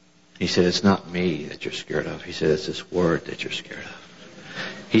 He said, it's not me that you're scared of. He said, it's this word that you're scared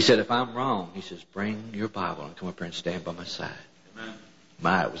of. He said, if I'm wrong, he says, bring your Bible and come up here and stand by my side.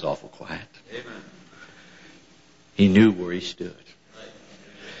 Amen. It was awful quiet. Amen. He knew where he stood.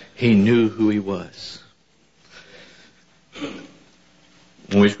 He knew who he was.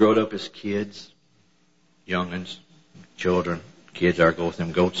 When we growed up as kids, young'uns, children, kids are go with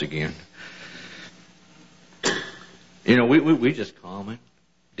them goats again. We just common.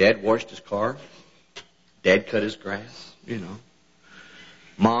 Dad washed his car. Dad cut his grass,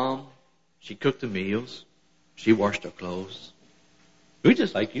 Mom, she cooked the meals. She washed our clothes. We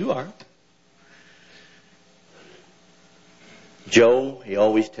just like you are. Joe, he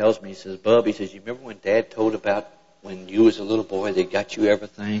always tells me, he says, Bub, he says, you remember when Dad told about when you was a little boy, they got you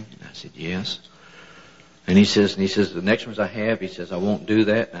everything? And I said, yes. And he says, the next ones I have, he says, I won't do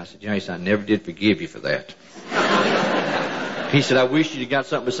that. And I said, he said, I never did forgive you for that. He said, I wish you'd got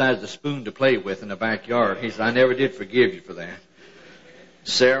something besides the spoon to play with in the backyard. He said, I never did forgive you for that.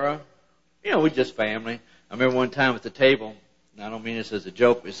 Sarah, we're just family. I remember one time at the table, and I don't mean this as a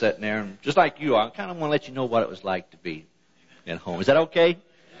joke, we're sitting there, and just like you are, I kind of want to let you know what it was like to be at home. Is that okay?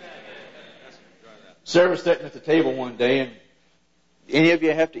 Sarah was sitting at the table one day, and any of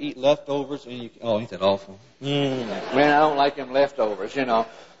you have to eat leftovers? Oh, ain't that awful? Man, I don't like them leftovers,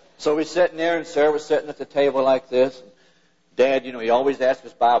 So we're sitting there, and Sarah was sitting at the table like this. Dad, he always asks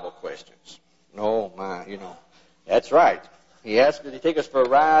us Bible questions. Oh, my, That's right. He asked us to take us for a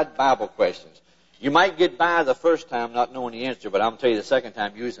ride, Bible questions. You might get by the first time not knowing the answer, but I'm going to tell you the second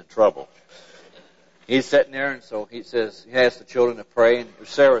time you was in trouble. He's sitting there, and so he says, he asked the children to pray, and it was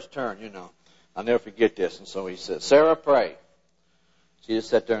Sarah's turn, I'll never forget this. And so he says, Sarah, pray. She just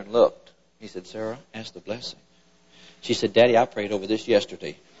sat there and looked. He said, Sarah, ask the blessing. She said, Daddy, I prayed over this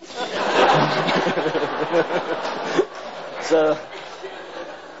yesterday.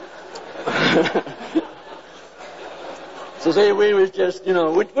 So see, we was just,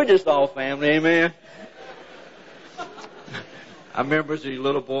 we're just all family, amen. I remember as a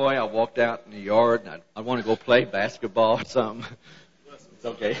little boy, I walked out in the yard, and I'd want to go play basketball or something. It's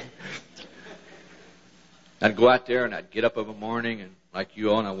okay. I'd go out there, and I'd get up in the morning, and like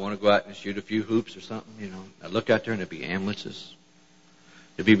you all, and I want to go out and shoot a few hoops or something, I'd look out there, and there'd be ambulances.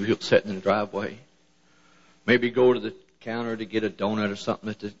 There'd be people sitting in the driveway. Maybe go to the counter to get a donut or something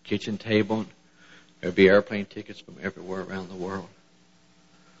at the kitchen table, and there'd be airplane tickets from everywhere around the world.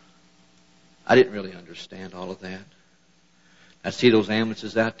 I didn't really understand all of that. I'd see those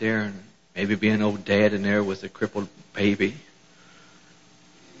ambulances out there, and maybe be an old dad in there with a crippled baby.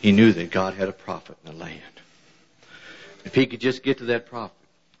 He knew that God had a prophet in the land. If he could just get to that prophet,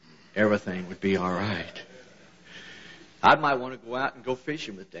 everything would be all right. I might want to go out and go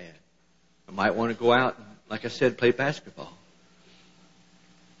fishing with Dad. I might want to go out and, like I said, play basketball.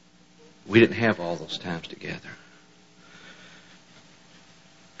 We didn't have all those times together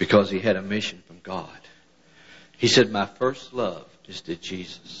because he had a mission from God. He said, my first love is to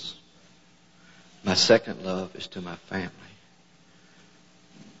Jesus. My second love is to my family,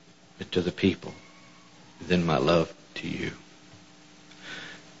 and to the people. And then my love to you.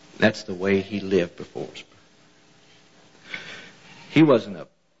 That's the way he lived before us. He wasn't a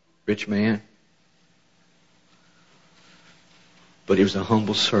rich man, but he was a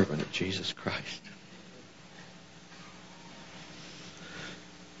humble servant of Jesus Christ.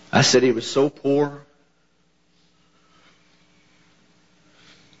 I said he was so poor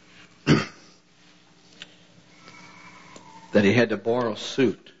that he had to borrow a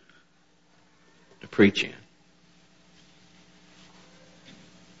suit to preach in.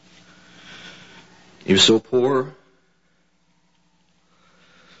 He was so poor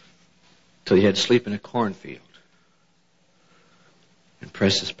till he had to sleep in a cornfield and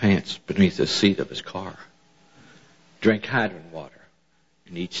press his pants beneath the seat of his car, drink hydrant water,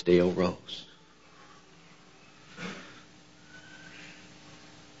 and eat stale rose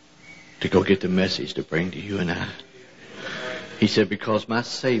to go get the message to bring to you and I. He said, because my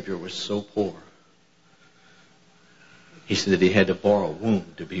Savior was so poor, he said that he had to borrow a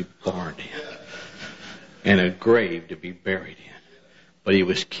womb to be born in and a grave to be buried in. But he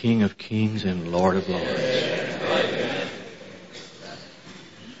was King of Kings and Lord of Lords.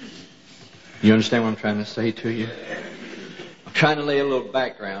 You understand what I'm trying to say to you? I'm trying to lay a little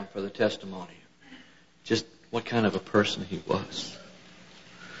background for the testimony. Just what kind of a person he was.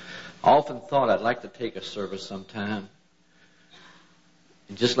 I often thought I'd like to take a service sometime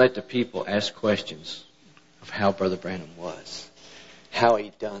and just let the people ask questions of how Brother Branham was. How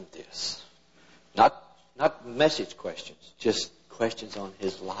he done this. Not message questions, just questions on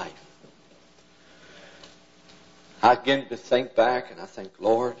his life. I begin to think back and I think,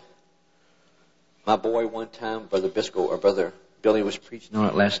 Lord, my boy one time, Brother Biscoe or Brother Billy was preaching on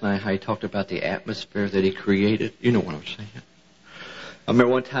it last night, how he talked about the atmosphere that he created. You know what I'm saying. I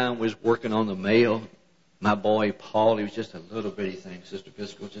remember one time I was working on the mail. My boy Paul, he was just a little bitty thing. Sister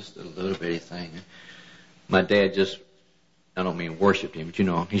Biscoe, just a little bitty thing. My dad just, I don't mean worshipped him,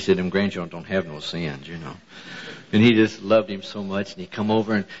 but he said them grandchildren don't have no sins, And he just loved him so much. And he'd come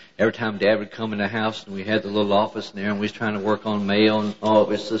over, and every time Dad would come in the house, and we had the little office in there, and we was trying to work on mail, and it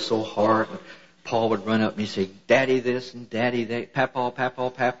was just so hard. And Paul would run up and he'd say, Daddy this and Daddy that, Papa,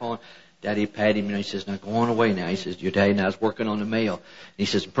 Papa, Papa. And Daddy pat him, and he says, now go on away now. He says, your daddy now is working on the mail. And he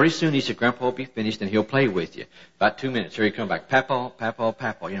says, pretty soon, he said, Grandpa will be finished, and he'll play with you. About 2 minutes, here he come back, Papa, Papa,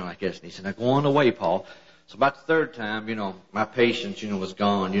 Papa, like this. And he said, now go on away, Paul. So about the third time, my patience, was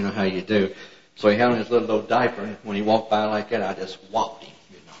gone. You know how you do. So he had on his little diaper, and when he walked by like that, I just whopped him,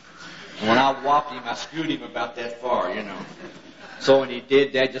 you know. And when I whopped him, I screwed him about that far, you know. So when he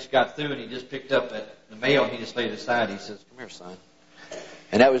did, Dad just got through, and he just picked up the mail, and he just laid it aside. He says, "Come here, son."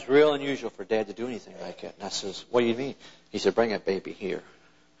 And that was real unusual for Dad to do anything like that. And I says, "What do you mean?" He said, "Bring that baby here."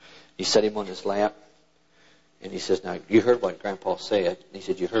 He set him on his lap. And he says, "Now, you heard what Grandpa said." And he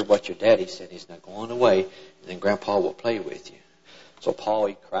said, "You heard what your daddy said. He's not going away, and then Grandpa will play with you." So Paul,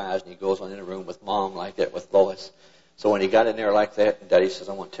 he cries, and he goes on in the room with Mom like that, with Lois. So when he got in there like that, and Daddy says,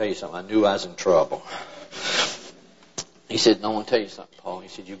 "I want to tell you something. I knew I was in trouble." He said, "No, I want to tell you something, Paul." He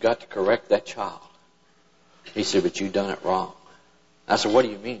said, "You got to correct that child." He said, "But you done it wrong." I said, "What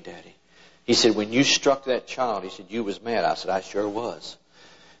do you mean, Daddy?" He said, "When you struck that child," he said, "you was mad." I said, "I sure was."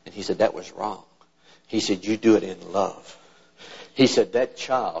 And he said, "That was wrong." He said, "You do it in love." He said, "That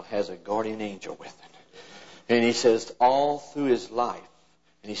child has a guardian angel with it." And he says, all through his life,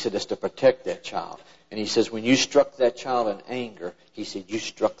 and he said, it's to protect that child. And he says, when you struck that child in anger, he said, you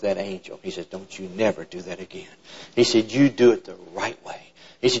struck that angel. He said, don't you never do that again. He said, you do it the right way.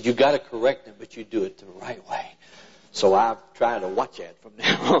 He said, you got to correct him, but you do it the right way. So I've tried to watch that from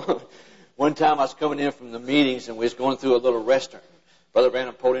now on. One time I was coming in from the meetings, and we was going through a little restaurant. Brother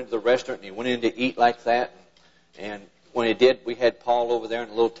Branham pulled into the restaurant, and he went in to eat like that. And when he did, we had Paul over there on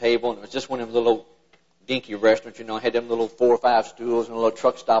a little table, and it was just one of them little dinky restaurants, you know, had them little 4 or 5 stools and a little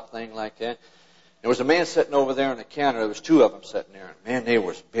truck stop thing like that. There was a man sitting over there on the counter. There was 2 of them sitting there. And man, they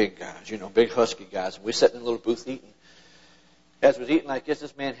were big guys, you know, big husky guys. And we sat in a little booth eating. As we was eating like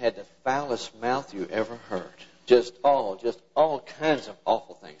this man had the foulest mouth you ever heard. Just all kinds of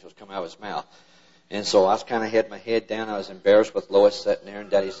awful things was coming out of his mouth. And so I was kind of had my head down. I was embarrassed with Lois sitting there. And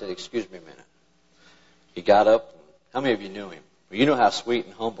Daddy said, "Excuse me a minute." He got up. How many of you knew him? Well, you know how sweet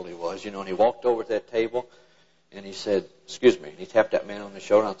and humble he was, you know. And he walked over to that table, and he said, "Excuse me." And he tapped that man on the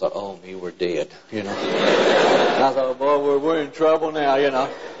shoulder. And I thought, oh, me, we're dead, you know. And I thought, boy, we're in trouble now, you know.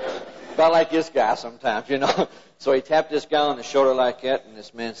 About like this guy sometimes, you know. So he tapped this guy on the shoulder like that, and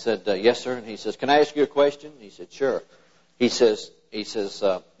this man said, "Yes, sir." And he says, "Can I ask you a question?" And he said, "Sure." He says,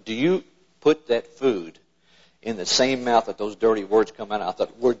 "Do you put that food in the same mouth that those dirty words come out?" I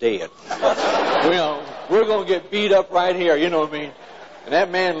thought, we're dead. We're going to get beat up right here, you know what I mean? And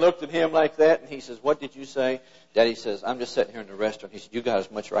that man looked at him like that, and he says, "What did you say?" Daddy says, "I'm just sitting here in the restaurant." He said, "You got as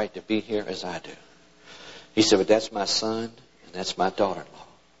much right to be here as I do." He said, "But that's my son, and that's my daughter-in-law,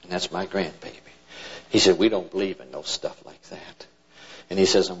 and that's my grandbaby." He said, "We don't believe in no stuff like that." And he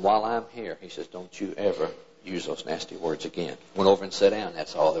says, "And while I'm here," he says, "don't you ever use those nasty words again." Went over and sat down.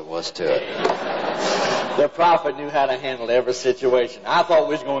 That's all there was to it. The prophet knew how to handle every situation. I thought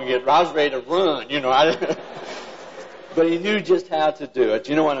we was going to I was ready to run, you know. But he knew just how to do it.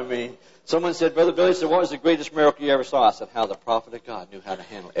 You know what I mean? Someone said, "Brother Billy," said, "what was the greatest miracle you ever saw?" I said, "How the prophet of God knew how to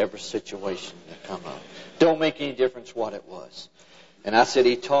handle every situation that come up. Don't make any difference what it was." And I said,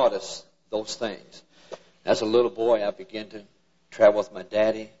 he taught us those things. As a little boy, I began to travel with my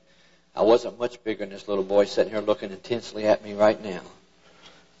daddy. I wasn't much bigger than this little boy sitting here looking intensely at me right now.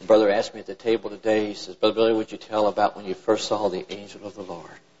 The brother asked me at the table today, he says, "Brother Billy, would you tell about when you first saw the angel of the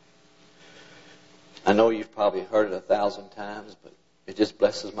Lord?" I know you've probably heard it 1,000 times, but it just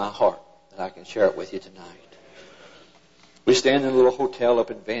blesses my heart that I can share it with you tonight. We stand in a little hotel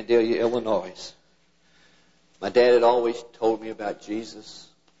up in Vandalia, Illinois. My dad had always told me about Jesus,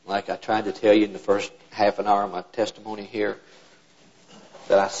 like I tried to tell you in the first half an hour of my testimony here,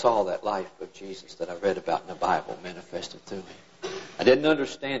 that I saw that life of Jesus that I read about in the Bible manifested through me. I didn't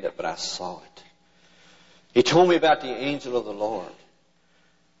understand it, but I saw it. He told me about the angel of the Lord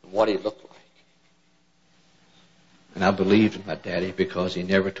and what he looked like. And I believed in my daddy because he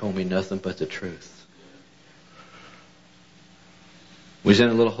never told me nothing but the truth. We was in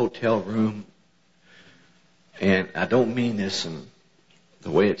a little hotel room, and I don't mean this in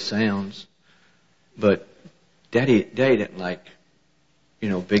the way it sounds, but Daddy didn't like,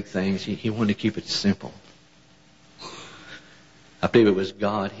 big things. He wanted to keep it simple. I believe it was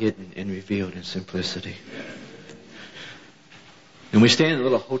God hidden and revealed in simplicity. And we stand in a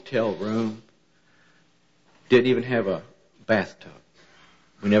little hotel room. Didn't even have a bathtub.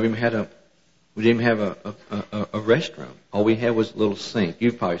 We didn't even have a restroom. All we had was a little sink.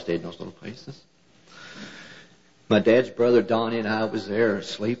 You've probably stayed in those little places. My dad's brother Donnie and I was there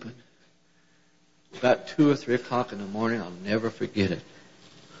sleeping. About 2 or 3 o'clock in the morning, I'll never forget it.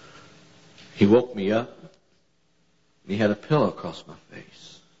 He woke me up. And he had a pillow across my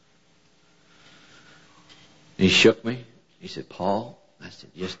face. And he shook me. He said, "Paul?" I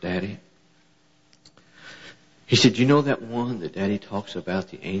said, "Yes, Daddy." He said, "You know that one that Daddy talks about,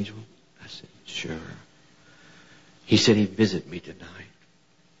 the angel?" I said, "Sure." He said, "He visited me tonight."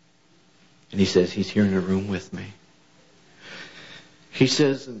 And he says, he's here in the room with me. He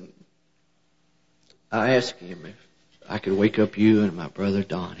says, I asked him if I could wake up you and my brother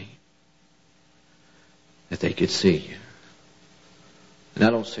Donnie, that they could see you. And I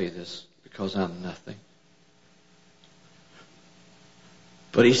don't say this because I'm nothing.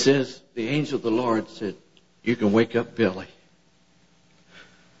 But he says, the angel of the Lord said, you can wake up Billy.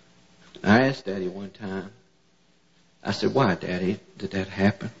 I asked Daddy one time, I said, why, Daddy, did that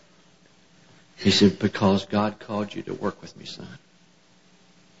happen? He said, because God called you to work with me, son.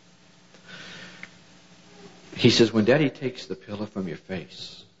 He says, when Daddy takes the pillow from your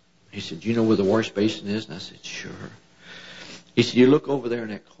face, he said, you know where the wash basin is? And I said, sure. He said, you look over there in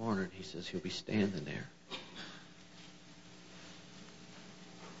that corner, and he says, he'll be standing there.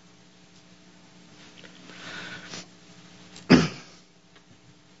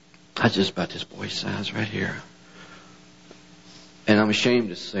 I just about this boy's size right here. And I'm ashamed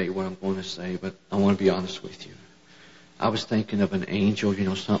to say what I'm going to say, but I want to be honest with you. I was thinking of an angel,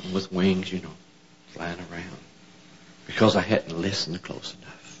 something with wings, flying around. Because I hadn't listened close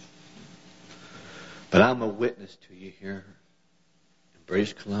enough. But I'm a witness to you here in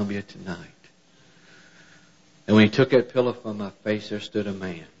British Columbia tonight. And when he took that pillow from my face, there stood a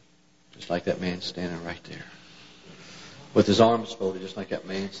man. Just like that man standing right there. With his arms folded, just like that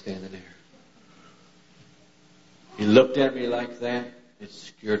man standing there. He looked at me like that. It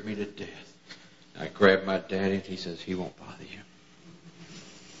scared me to death. I grabbed my daddy and he says, he won't bother you.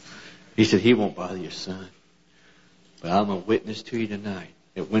 He said, he won't bother your son. But I'm a witness to you tonight.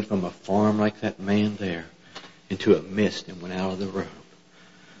 It went from a farm like that man there into a mist and went out of the room.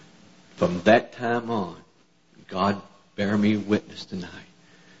 From that time on, God bear me witness tonight.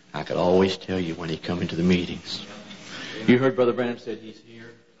 I could always tell you when he come into the meetings. You heard Brother Branham said he's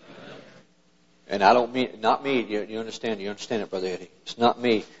here. And I don't mean, not me, you understand it, Brother Eddie. It's not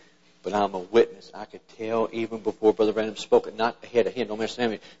me, but I'm a witness. I could tell even before Brother Branham spoke it, not ahead of him, don't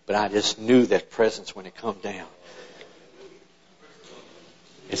understand me, but I just knew that presence when it come down.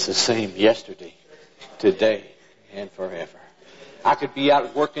 It's the same yesterday, today, and forever. I could be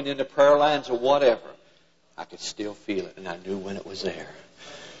out working in the prayer lines or whatever. I could still feel it, and I knew when it was there.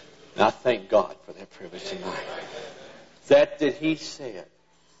 And I thank God for that privilege tonight. That he said,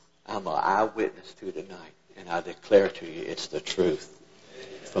 I'm an eyewitness to tonight. And I declare to you, it's the truth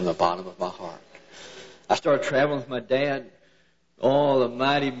from the bottom of my heart. I started traveling with my dad, all the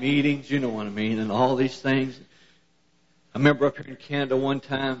mighty meetings, you know what I mean, and all these things. I remember up here in Canada one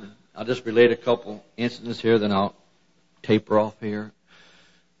time, and I'll just relate a couple incidents here, then I'll taper off here.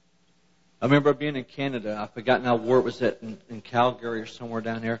 I remember being in Canada. I've forgotten how where it was at in Calgary or somewhere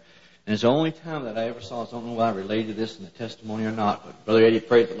down there. And it's the only time that I ever saw, I don't know why I related this in the testimony or not, but Brother Eddie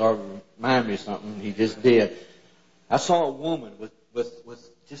prayed the Lord would remind me of something, and he just did. I saw a woman with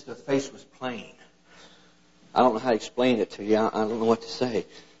just her face was plain. I don't know how to explain it to you. I don't know what to say.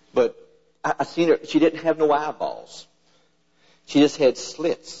 But I seen her, she didn't have no eyeballs. She just had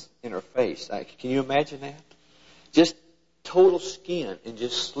slits in her face. Can you imagine that? Just total skin and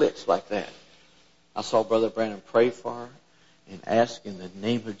just slits like that. I saw Brother Branham pray for her and ask in the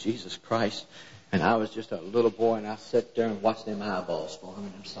name of Jesus Christ. And I was just a little boy, and I sat there and watched them eyeballs form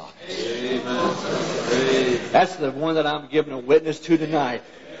in them sockets. Amen. That's the one that I'm giving a witness to tonight.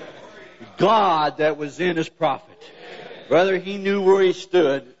 God that was in his prophet. Brother, he knew where he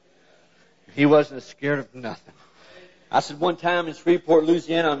stood. He wasn't scared of nothing. I said one time in Shreveport,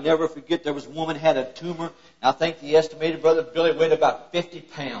 Louisiana, I'll never forget, there was a woman who had a tumor. I think the estimated Brother Billy weighed about 50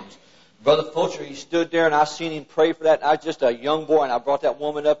 pounds. Brother Fulcher, he stood there, and I seen him pray for that. I was just a young boy, and I brought that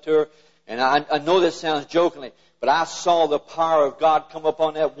woman up to her. And I know this sounds jokingly, but I saw the power of God come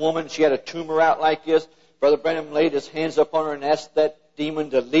upon that woman. She had a tumor out like this. Brother Branham laid his hands upon her and asked that demon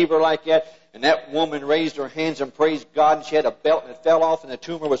to leave her like that. And that woman raised her hands and praised God, and she had a belt, and it fell off, and the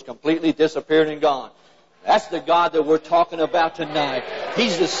tumor was completely disappeared and gone. That's the God that we're talking about tonight.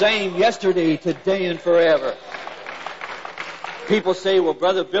 He's the same yesterday, today, and forever. People say, well,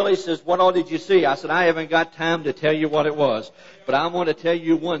 Brother Billy says, what all did you see? I said, I haven't got time to tell you what it was. But I want to tell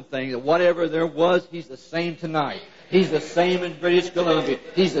you one thing, that whatever there was, he's the same tonight. He's the same in British Columbia.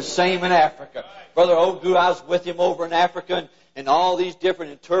 He's the same in Africa. Brother Ogu, I was with him over in Africa, and all these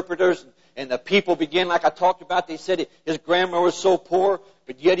different interpreters, and the people began, like I talked about, they said his grandma was so poor,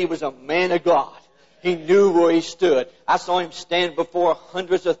 but yet he was a man of God. He knew where he stood. I saw him stand before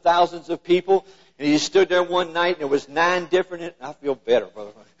hundreds of thousands of people. And he stood there one night, and there was 9 different... I feel better, brother.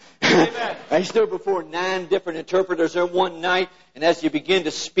 Amen. He stood before 9 different interpreters there one night, and as he began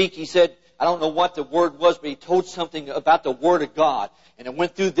to speak, he said, I don't know what the word was, but he told something about the Word of God. And it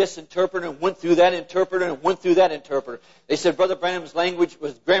went through this interpreter and went through that interpreter and went through that interpreter. They said Brother Branham's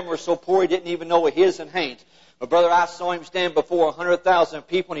grammar was so poor he didn't even know what his and Haines. But brother, I saw him stand before 100,000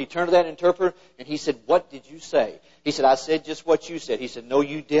 people, and he turned to that interpreter, and he said, "What did you say?" He said, "I said just what you said." He said, "No,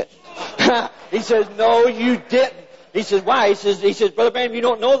 you didn't." He says, "No, you didn't." He says, "Why?" He says, "Brother Branham, you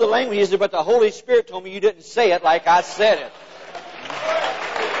don't know the language." He said, "But the Holy Spirit told me you didn't say it like I said it."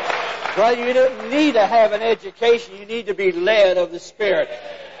 Brother, you don't need to have an education. You need to be led of the Spirit.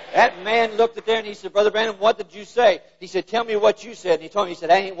 That man looked at there and he said, "Brother Branham, what did you say?" He said, "Tell me what you said." And he told me, he said,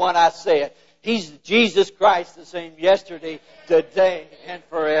 "Ain't what I said." He's Jesus Christ, the same yesterday, today, and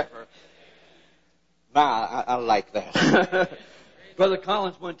forever. I like that. Brother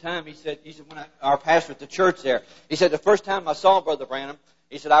Collins, one time, he said, our pastor at the church there, he said, the first time I saw Brother Branham,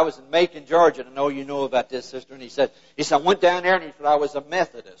 he said, I was in Macon, Georgia. I know you know about this, sister. And he said, I went down there and he said, I was a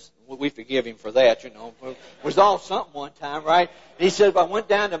Methodist. Well, we forgive him for that, you know. It was all something one time, right? And he said, I went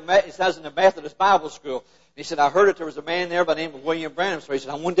down to, he said, I was in the Methodist Bible school. He said, I heard that there was a man there by the name of William Branham. So he said,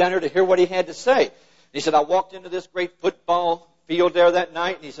 I went down there to hear what he had to say. And he said, I walked into this great football field there that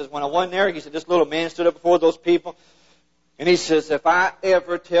night. And he says, when I went there, he said, this little man stood up before those people. And he says, if I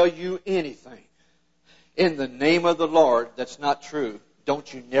ever tell you anything in the name of the Lord that's not true,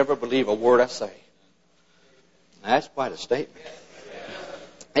 don't you never believe a word I say. Now, that's quite a statement.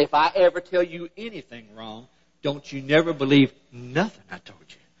 If I ever tell you anything wrong, don't you never believe nothing I told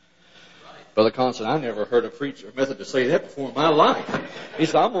you. Brother Collins said, I never heard a preacher or Methodist say that before in my life. He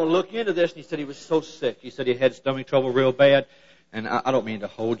said, I'm going to look into this. And he said he was so sick. He said he had stomach trouble real bad. And I don't mean to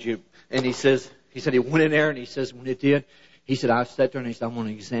hold you. And he said he went in there and he says when it did, he said, I sat there and he said, I'm going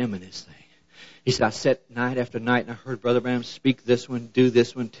to examine this thing. He said, I sat night after night and I heard Brother Branham speak this one, do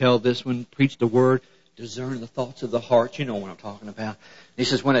this one, tell this one, preach the word, discern the thoughts of the heart. You know what I'm talking about. And he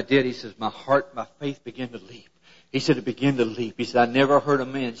says, when I did, he says, my faith began to leap. He said, it began to leap. He said, I never heard a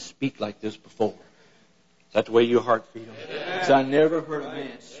man speak like this before. Is that the way your heart feels? He said, I never heard a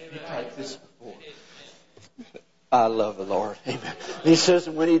man speak like this before. I love the Lord. Amen. And he says,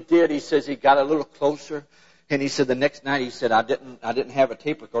 and when he did, he says he got a little closer. And he said the next night, he said, I didn't have a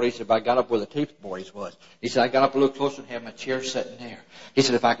tape recorder. He said, but I got up where the tape boys was. He said, I got up a little closer and had my chair sitting there. He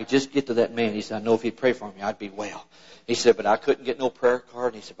said, if I could just get to that man, he said, I know if he'd pray for me, I'd be well. He said, but I couldn't get no prayer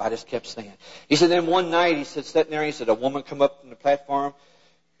card. And he said, but I just kept saying. He said, then one night, he said, sitting there, he said, a woman come up from the platform.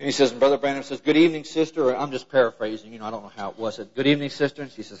 And he says, and Brother Branham says, good evening, sister. Or I'm just paraphrasing. You know, I don't know how it was. I said, good evening, sister.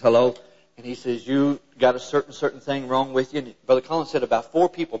 And she says, hello. And he says, you got a certain thing wrong with you. And Brother Collins said, about 4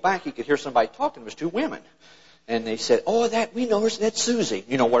 people back, he could hear somebody talking. It was 2 women. And they said, oh, we know her. That's Susie.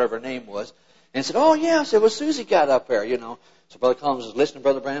 You know, whatever her name was. And said, oh, yeah. I said, well, Susie got up there, you know. So Brother Collins was listening to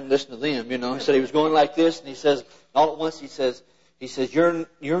Brother Branham, listening to them, you know. He said he was going like this. And he says, all at once, he says,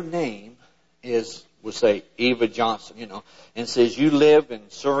 your name we'll say, Eva Johnson, you know. And says, you live in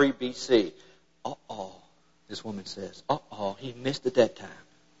Surrey, B.C. Uh-oh. This woman says, uh-oh. He missed it that time.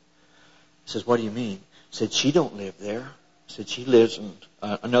 He says, what do you mean? He said, she don't live there. He said, she lives in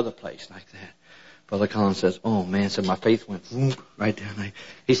another place like that. Brother Collins says, oh man, so my faith went right down.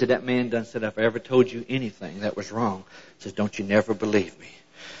 He said, that man done said, if I ever told you anything that was wrong, he says, don't you never believe me.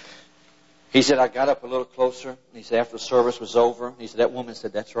 He said, I got up a little closer. And he said, after the service was over, he said, that woman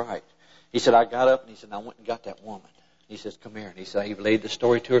said, that's right. He said, I got up and he said, I went and got that woman. He says, come here. And he said, he relayed the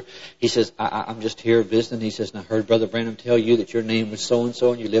story to her. He says, I'm just here visiting. He says, and I heard Brother Branham tell you that your name was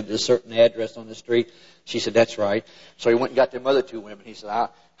so-and-so and you lived at a certain address on the street. She said, that's right. So he went and got them other 2 women. He said, I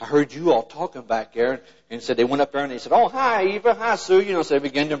heard you all talking back there. And said, they went up there and they said, oh, hi, Eva. Hi, Sue. You know, so they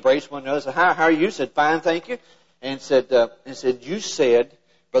began to embrace one another. Said, hi, how are you? Said, fine, thank you. And said, you said,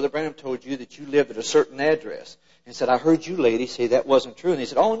 Brother Branham told you that you lived at a certain address. And said, I heard you lady say that wasn't true. And he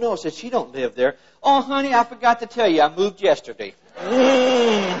said, oh, no. Said, she don't live there. Oh, honey, I forgot to tell you. I moved yesterday.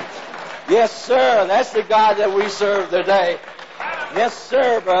 Yes, sir. That's the God that we serve today. Yes,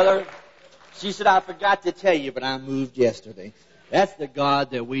 sir, brother. She said, I forgot to tell you, but I moved yesterday. That's the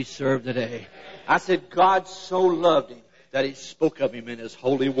God that we serve today. I said, God so loved him that he spoke of him in his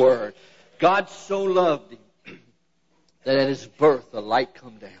holy word. God so loved him that at his birth the light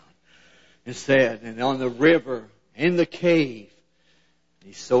come down. And said, and on the river, in the cave,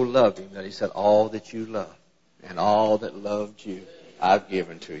 he so loved him that he said, all that you love and all that loved you, I've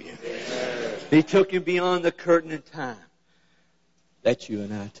given to you. Amen. He took him beyond the curtain in time. That's you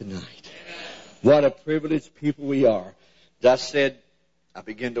and I tonight. What a privileged people we are. As I said, I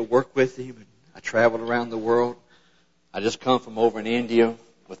began to work with him and I traveled around the world. I just come from over in India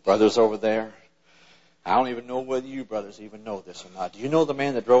with brothers over there. I don't even know whether you brothers even know this or not. Do you know the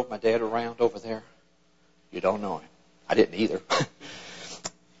man that drove my dad around over there? You don't know him. I didn't either.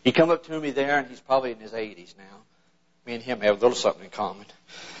 He come up to me there, and he's probably in his 80s now. Me and him have a little something in common.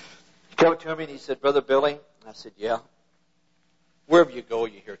 He came up to me and he said, Brother Billy. I said, yeah. Wherever you go,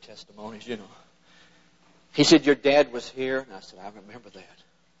 you hear testimonies, you know. He said, your dad was here. And I said, I remember that.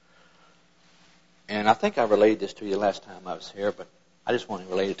 And I think I relayed this to you last time I was here, but I just want to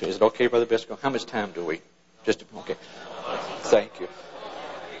relate it to you. Is it okay, Brother Biscoe? How much time do we? Okay. Thank you.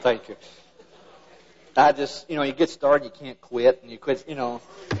 Thank you. I just, you get started, you can't quit, and you quit, Thank you.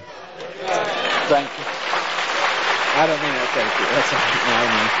 I don't mean that, thank you. That's all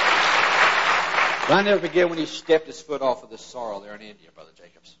right. But I never forget when he stepped his foot off of the sorrel there in India, Brother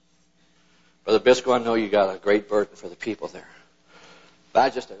Jacobs. Brother Biscoe, I know you got a great burden for the people there. But I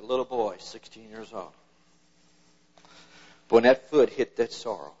was just a little boy, 16 years old. But when that foot hit that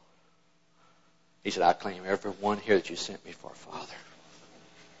sorrel, he said, I claim every one here that you sent me for, Father.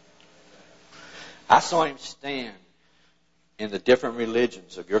 I saw him stand in the different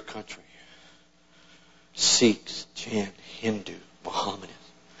religions of your country. Sikhs, Jain, Hindu, Mohammedans.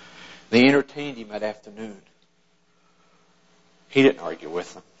 They entertained him that afternoon. He didn't argue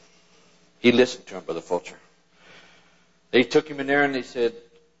with them. He listened to him, Brother Fulcher. They took him in there and they said,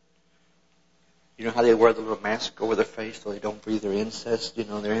 you know how they wear the little mask over their face so they don't breathe their incest,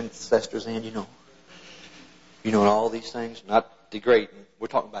 their ancestors in, and all these things. Not degrading. We're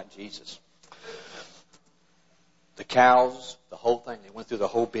talking about Jesus. The cows, the whole thing, they went through the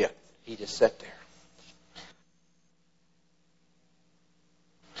whole bit. He just sat there.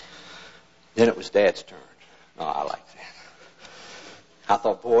 Then it was Dad's turn. Oh, I like that. I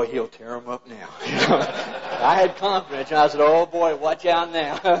thought, boy, he'll tear him up now. I had confidence. And I said, oh, boy, watch out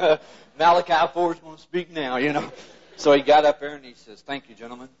now. Malachi 4 is going to speak now, So he got up there and he says, thank you,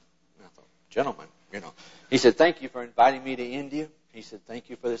 gentlemen. And I thought, gentlemen, He said, thank you for inviting me to India. He said, thank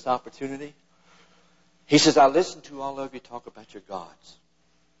you for this opportunity. He says, I listened to all of you talk about your gods.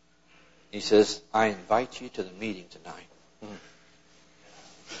 He says, I invite you to the meeting tonight.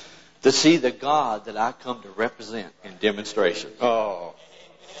 To see the God that I come to represent in demonstration. Oh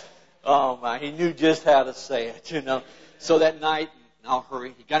my, he knew just how to say it, So that night, I'll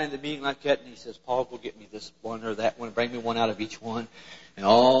hurry, he got in the meeting like that and he says, Paul, go get me this one or that one, bring me one out of each one. And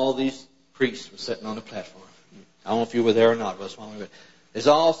all these priests were sitting on the platform. I don't know if you were there or not, but it's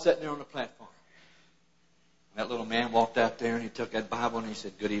all sitting there on the platform. That little man walked out there and he took that Bible and he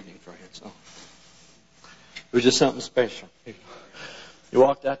said, good evening, friends. Oh. It was just something special. He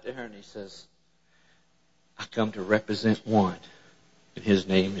walked out there and he says, I come to represent one, and his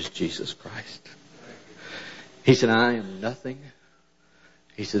name is Jesus Christ. He said, I am nothing.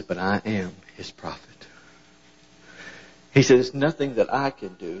 He said, but I am his prophet. He said, it's nothing that I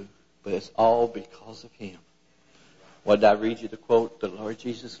can do, but it's all because of him. What did I read you the quote? The Lord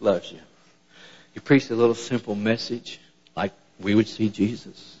Jesus loves you. He preached a little simple message like we would see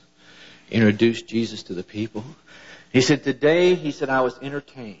Jesus. Introduced Jesus to the people. He said, today, he said, I was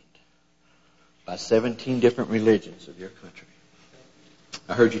entertained by 17 different religions of your country.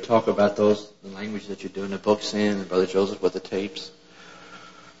 I heard you talk about the language that you're doing, the books in, and Brother Joseph with the tapes.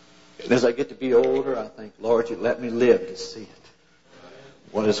 And as I get to be older, I think, Lord, you let me live to see it.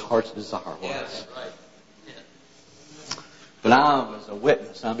 What his heart's desire was. But I was a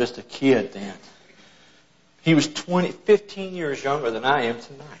witness. I'm just a kid then. He was 15 years younger than I am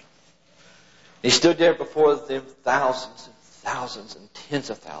tonight. He stood there before them thousands and thousands and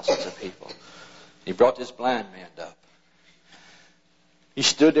tens of thousands of people. He brought this blind man up. He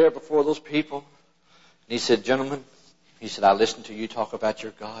stood there before those people. And he said, gentlemen, he said, I listened to you talk about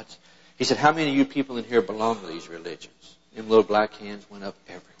your gods. He said, how many of you people in here belong to these religions? Them little black hands went up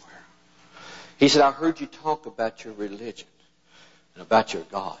everywhere. He said, I heard you talk about your religion and about your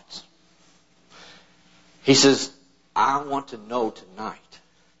gods. He says, I want to know tonight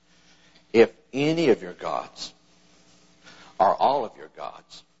if any of your gods, or all of your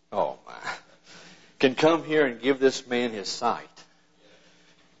gods, oh my, can come here and give this man his sight.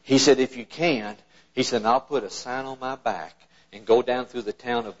 He said, if you can, he said, I'll put a sign on my back and go down through the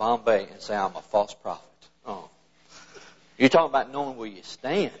town of Bombay and say I'm a false prophet. Oh, you're talking about knowing where you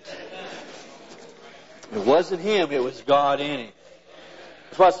stand. It wasn't him, it was God in him.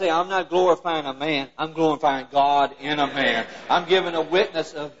 That's why I say I'm not glorifying a man. I'm glorifying God in a man. I'm giving a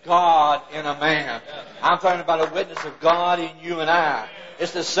witness of God in a man. I'm talking about a witness of God in you and I.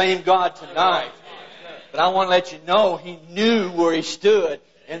 It's the same God tonight. But I want to let you know he knew where he stood.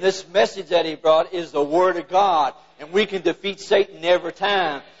 And this message that he brought is the Word of God. And we can defeat Satan every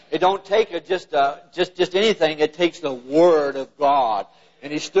time. It don't take just anything. It takes the Word of God.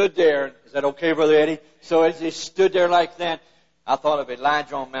 And he stood there. Is that okay, Brother Eddie? So as he stood there like that, I thought of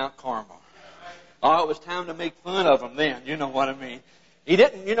Elijah on Mount Carmel. Oh, it was time to make fun of him then. You know what I mean. He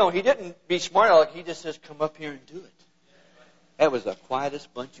didn't be smart like he just says, come up here and do it. That was the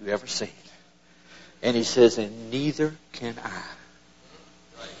quietest bunch you ever seen. And he says, and neither can I.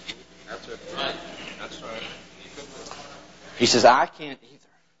 That's right. That's right. He says, I can't either.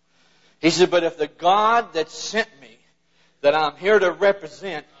 He said, but if the God that sent me, that I'm here to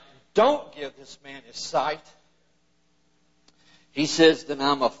represent, don't give this man his sight, he says, then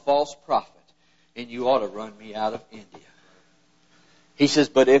I'm a false prophet, and you ought to run me out of India. He says,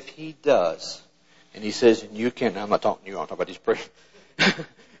 but if he does, and he says, and you can't, I'm not talking to you, I'm talking about his prayer.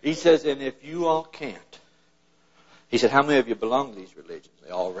 He says, and if you all can't, he said, how many of you belong to these religions?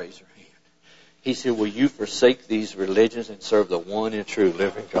 They all raise their hand. He said, will you forsake these religions and serve the one and true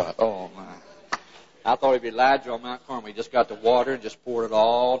living God? Oh, my. I thought it'd be Elijah on Mount Carmel. He just got the water and just poured it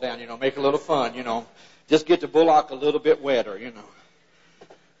all down, make a little fun, Just get the bullock a little bit wetter,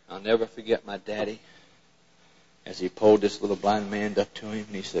 I'll never forget my daddy as he pulled this little blind man up to him,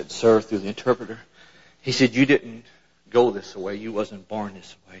 and he said, sir, through the interpreter, he said, you didn't go this way. You wasn't born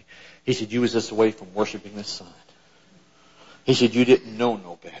this way. He said, you was this way from worshiping the sun. He said, you didn't know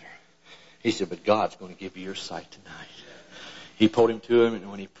no better. He said, but God's going to give you your sight tonight. He pulled him to him, and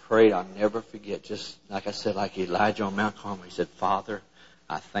when he prayed, I'll never forget, just like I said, like Elijah on Mount Carmel, he said, Father,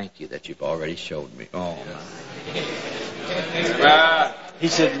 I thank you that you've already showed me. Oh, my. He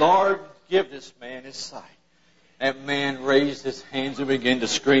said, Lord, give this man his sight. That man raised his hands and began to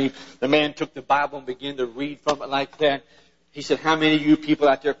scream. The man took the Bible and began to read from it like that. He said, how many of you people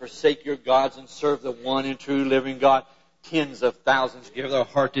out there forsake your gods and serve the one and true living God? Tens of thousands give their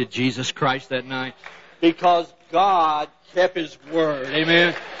heart to Jesus Christ that night. Because God kept His word.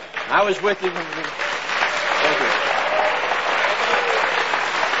 Amen. I was with him.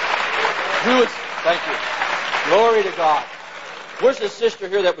 Thank you. Glory to God. Where's the sister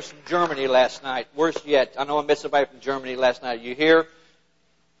here that was from Germany last night? Where's she at? I know I met somebody from Germany last night. Are you here?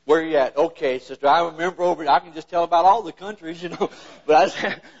 Where are you at? Okay, sister. I remember I can just tell about all the countries, But I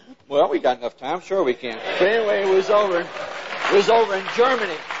said, well, we got enough time. Sure we can. But anyway, it was over in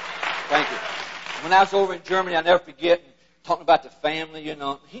Germany. Thank you. When I was over in Germany, I'll never forget talking about the family,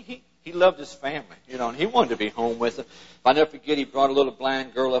 He loved his family, and he wanted to be home with them. I'll never forget he brought a little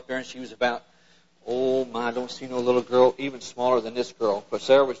blind girl up there, and she was about, I don't see no little girl, even smaller than this girl. But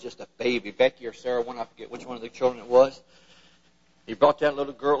Sarah was just a baby. Becky or Sarah, I forget which one of the children it was. He brought that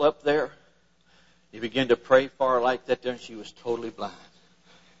little girl up there. He began to pray for her like that there, and she was totally blind.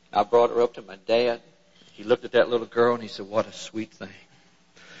 I brought her up to my dad. He looked at that little girl, and he said, what a sweet thing.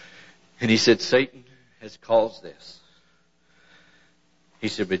 And he said, Satan has caused this. He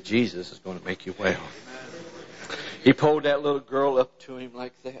said, but Jesus is going to make you well. He pulled that little girl up to him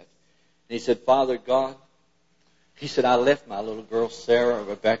like that. And he said, Father God, he said, I left my little girl, Sarah or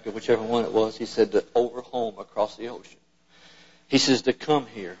Rebecca, whichever one it was, he said, to over home across the ocean. He says, to come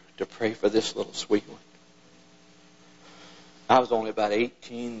here to pray for this little sweet one. I was only about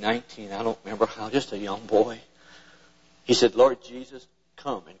 18, 19, I don't remember how, just a young boy. He said, Lord Jesus,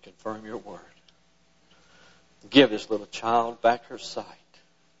 come and confirm your word. Give this little child back her sight.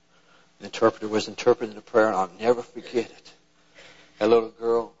 The interpreter was interpreting the prayer, and I'll never forget it. That little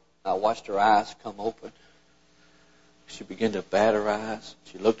girl, I watched her eyes come open. She began to bat her eyes.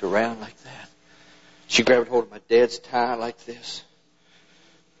 She looked around like that. She grabbed hold of my dad's tie like this.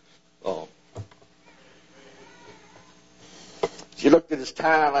 Oh. She looked at his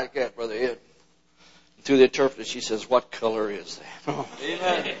tie like that, Brother Ed. And through the interpreter, she says, what color is that? Oh.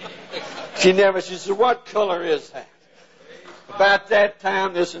 She said, what color is that? About that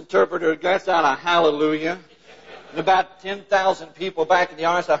time, this interpreter gets out a hallelujah. And about 10,000 people back in the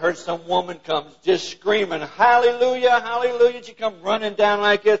audience, I heard some woman come just screaming, hallelujah, hallelujah. She come running down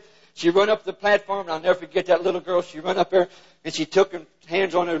like this. She run up the platform, and I'll never forget that little girl. She run up there, and she took her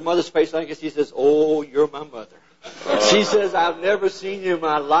hands on her mother's face like this. She says, oh, you're my mother. She says, I've never seen you in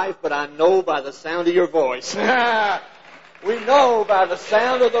my life, but I know by the sound of your voice. We know by the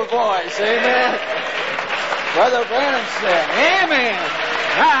sound of the voice. Amen. Brother Branham said, amen.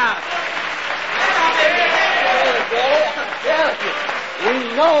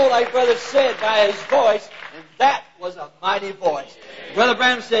 We know, like Brother said, by his voice, and that was a mighty voice. Brother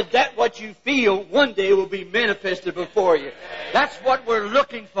Branham said, that what you feel one day will be manifested before you. That's what we're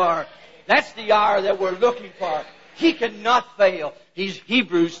looking for. That's the hour that we're looking for. He cannot fail. He's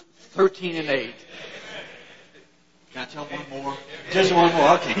Hebrews 13:8. Can I tell one more? Just one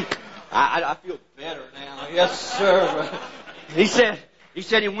more. Okay. I feel better now. Yes, sir. He said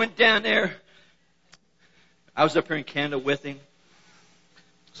he went down there. I was up here in Canada with him.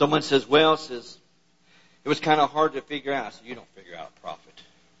 Someone says, it was kind of hard to figure out. I said, you don't figure out a prophet.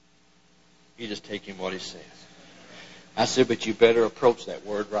 You just take him what he says. I said, but you better approach that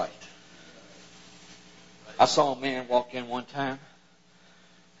word right. I saw a man walk in one time,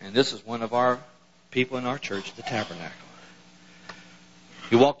 and this is one of our people in our church, the Tabernacle.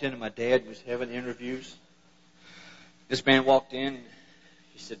 He walked in, and my dad was having interviews. This man walked in, and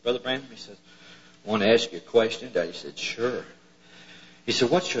he said, Brother Branham, he said, I want to ask you a question. Daddy said, sure. He said,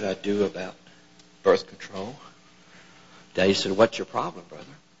 what should I do about birth control? Daddy said, what's your problem, brother?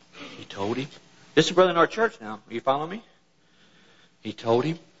 He told him. This is a brother in our church now. Are you following me? He told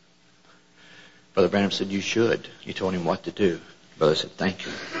him. Brother Branham said, you should. He told him what to do. Brother said, thank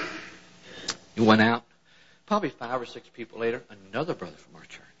you. He went out. Probably 5 or 6 people later, another brother from our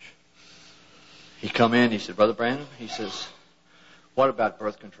church. He come in. He said, Brother Branham, he says, what about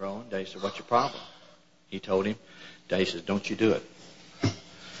birth control? And Daddy said, what's your problem? He told him. Daddy says, don't you do it.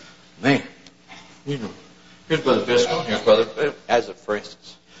 Man, you know, here's Brother Biscoe, here's Brother, as a for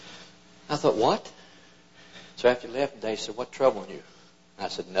instance. I thought, what? So after he left, Daddy said, what troubling you? And I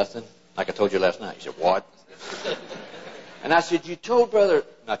said, nothing. Like I told you last night. He said, what? And I said, you told Brother,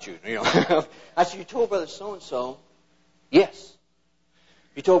 not you, you know. I said, you told Brother so-and-so, yes.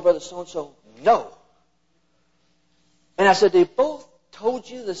 You told Brother so-and-so, no. And I said, they both told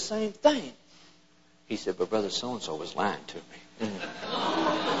you the same thing. He said, but Brother so-and-so was lying to me.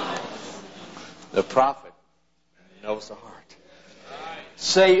 The prophet knows the heart.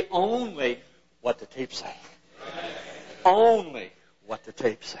 Say only what the tapes say. Only what the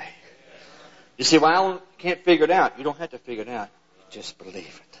tapes say. You see, when I can't figure it out, you don't have to figure it out. Just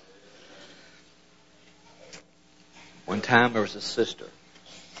believe it. One time there was a sister.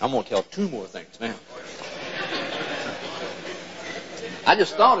 I'm going to tell 2 more things now. I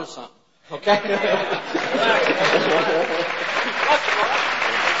just thought of something. Okay?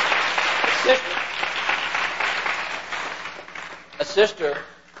 A sister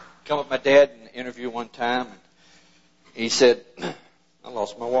come with my dad in an interview one time, and he said, I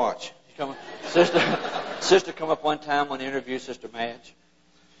lost my watch. Sister come up one time on the interview, Sister Madge.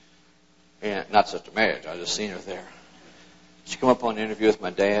 And not Sister Madge, I just seen her there. She come up on the interview with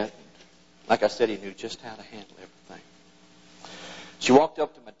my dad. Like I said, he knew just how to handle everything. She walked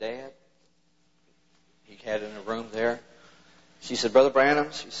up to my dad. He had in a room there. She said, Brother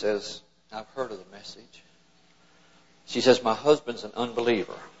Branham, she says, I've heard of the message. She says, my husband's an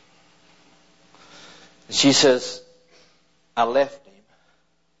unbeliever. And she says, I left him.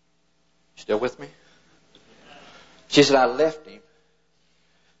 Still with me? She said, I left him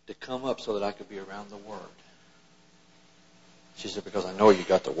to come up so that I could be around the Word. She said, because I know you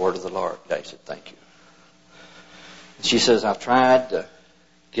got the Word of the Lord. Daddy said, thank you. And she says, I've tried to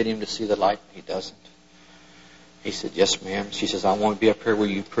get him to see the light, and he doesn't. He said, yes, ma'am. She says, I want to be up here where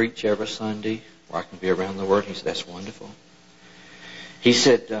you preach every Sunday, where I can be around the Word. He said, that's wonderful. He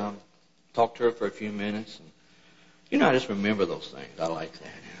said, talk to her for a few minutes. And, I just remember those things. I like that.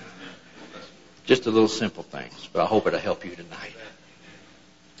 Just the little simple things, but I hope it'll help you tonight.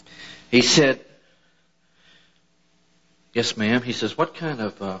 He said, yes, ma'am. He says, what kind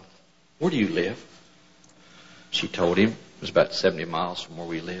of, where do you live? She told him. It was about 70 miles from where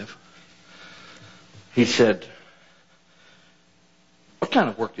we live. He said, what kind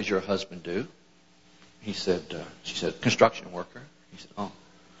of work does your husband do? He said, she said, construction worker. He said, oh.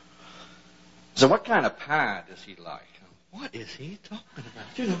 So what kind of pie does he like? What is he talking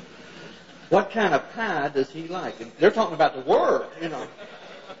about? What kind of pie does he like? And they're talking about the Word,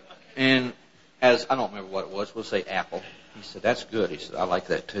 And as, I don't remember what it was, we'll say apple. He said, that's good. He said, I like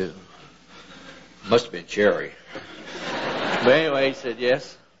that too. Must have been cherry. But anyway, he said,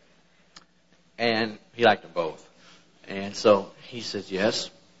 yes. And he liked them both. And so he said, yes.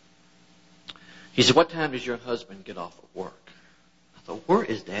 He said, what time does your husband get off of work? I thought, where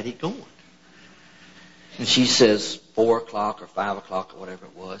is Daddy going? And she says, 4 o'clock or 5 o'clock or whatever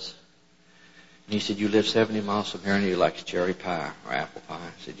it was. And he said, you live 70 miles from here and you like cherry pie or apple pie?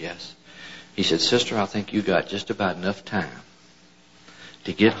 I said, yes. He said, sister, I think you got just about enough time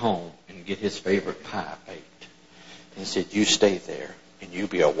to get home and get his favorite pie baked. And he said, you stay there and you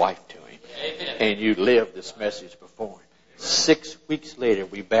be a wife to him. Amen. And you live this message before him. 6 weeks later,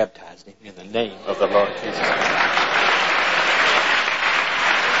 we baptized him in the name of the Lord Jesus Christ.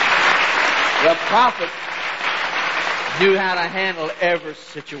 The prophet knew how to handle every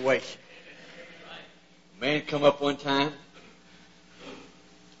situation. A man come up one time.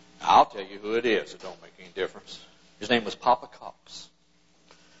 I'll tell you who it is. It don't make any difference. His name was Papa Cox.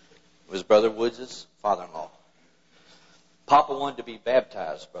 It was Brother Woods' father-in-law. Papa wanted to be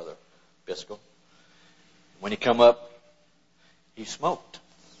baptized, Brother Biscoe. When he come up, he smoked.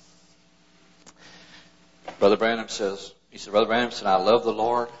 Brother Branham says, Brother Branham said, I love the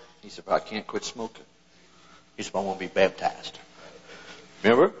Lord. He said, but I can't quit smoking. He said, I want to be baptized.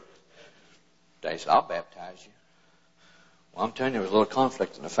 Remember? Daddy said, I'll baptize you. Well, I'm telling you, there was a little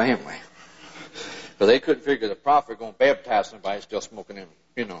conflict in the family. But they couldn't figure the prophet going to baptize somebody still smoking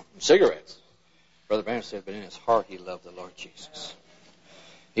cigarettes. Brother Branham said, but in his heart he loved the Lord Jesus.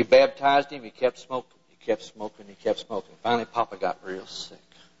 He baptized him, he kept smoking, he kept smoking, he kept smoking. Finally, Papa got real sick.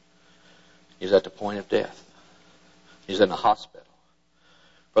 He was at the point of death. He was in the hospital.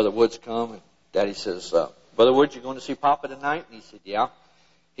 Brother Woods come and Daddy says, Brother Woods, you going to see Papa tonight? And he said, yeah.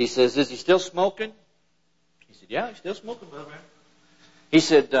 He says, is he still smoking? He said, yeah, he's still smoking, Brother Branham. He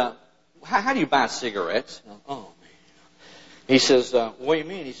said, how do you buy cigarettes? Oh, man. He says, what do you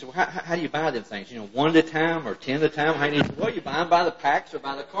mean? He said, well, how do you buy them things? One at a time or 10 at a time? He said, well, you buy them by the packs or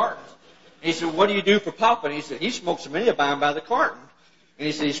by the cartons. And he said, what do you do for Papa? And he said, he smokes so many, I buy them by the carton. And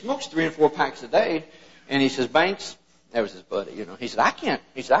he said, he smokes 3 and 4 packs a day. And he says, Banks, that was his buddy, He said, I can't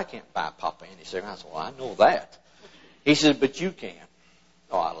buy Papa any cigarettes. I said, well, I know that. He said, but you can.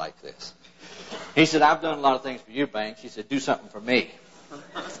 Oh, I like this. He said, I've done a lot of things for you, Banks. He said, do something for me.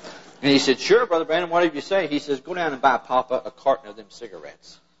 And he said, sure, Brother Branham, whatever you say. He says, go down and buy Papa a carton of them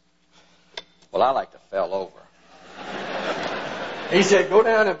cigarettes. Well, I like to fell over. He said, go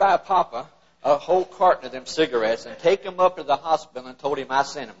down and buy Papa a whole carton of them cigarettes and take him up to the hospital and told him I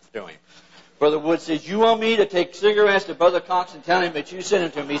sent them to him. Brother Wood says, you want me to take cigarettes to Brother Cox and tell him that you sent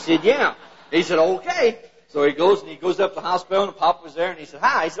them to him? He said, yeah. He said, okay. So he goes up to the hospital and Papa was there and he said,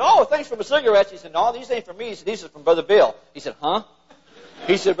 hi. He said, oh, thanks for my cigarettes. He said, no, these ain't for me. He said, these are from Brother Bill. He said, huh?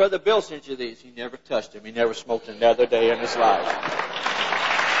 He said, Brother Bill sent you these. He never touched them. He never smoked another day in his life.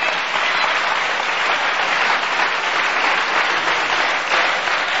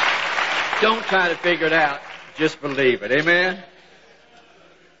 Don't try to figure it out. Just believe it. Amen?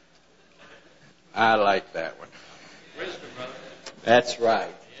 I like that one. That's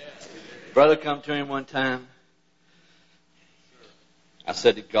right. Brother come to him one time. I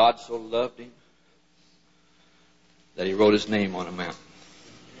said that God so loved him that he wrote his name on a mountain.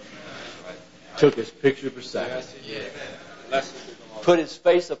 Took his picture beside him. Put his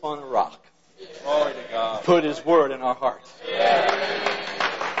face upon a rock. Put his word in our hearts.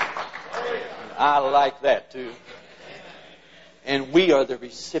 I like that too. And we are the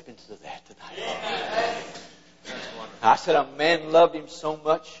recipients of that tonight. I said a man loved him so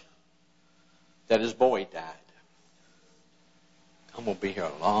much that his boy died. I'm going to be here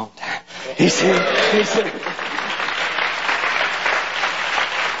a long time. He said,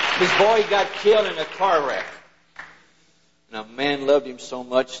 his boy got killed in a car wreck. And a man loved him so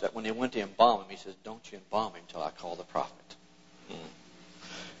much that when they went to embalm him, he says, don't you embalm him until I call the prophet.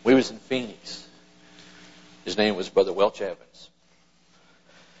 We was in Phoenix. His name was Brother Welch Evans.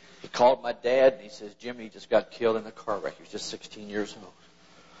 He called my dad and he says, Jimmy just got killed in a car wreck. He was just 16 years old.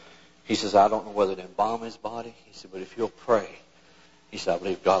 He says, I don't know whether to embalm his body. He said, but if you'll pray, he said, I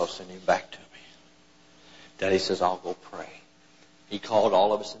believe God will send him back to me. Daddy says, I'll go pray. He called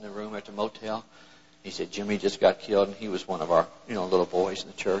all of us in the room at the motel. He said, Jimmy just got killed, and he was one of our, little boys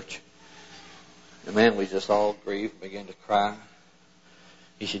in the church. And man, we just all grieved and began to cry.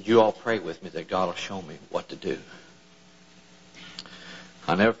 He said, you all pray with me that God will show me what to do.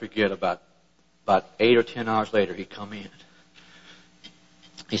 I'll never forget about 8 or 10 hours later, he come in.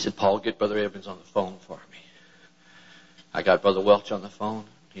 He said, Paul, get Brother Evans on the phone for me. I got Brother Welch on the phone.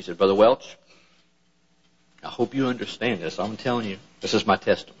 He said, Brother Welch, I hope you understand this. I'm telling you, this is my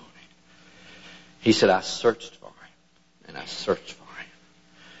testimony. He said, I searched for him, and I searched for him.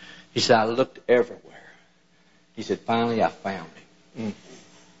 He said, I looked everywhere. He said, finally I found him.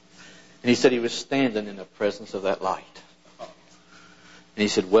 And he said he was standing in the presence of that light. And he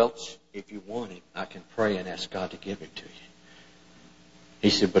said, Welch, if you want him, I can pray and ask God to give him to you. He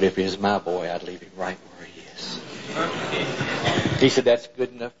said, but if he is my boy, I'd leave him right where he is. He said, that's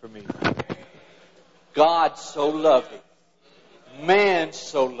good enough for me. God so loved him. Man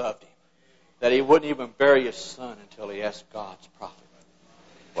so loved him. That he wouldn't even bury his son until he asked God's prophet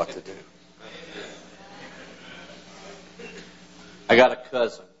what to do. I got a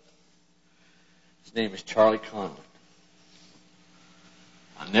cousin. His name is Charlie Conlon.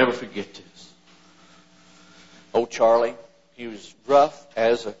 I'll never forget this. Oh, Charlie, he was rough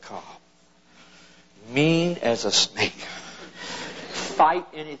as a cob. Mean as a snake. Fight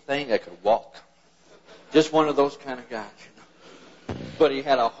anything that could walk. Just one of those kind of guys, But he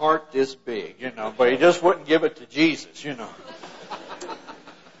had a heart this big, But he just wouldn't give it to Jesus,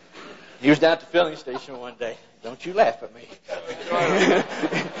 He was down at the filling station one day. Don't you laugh at me.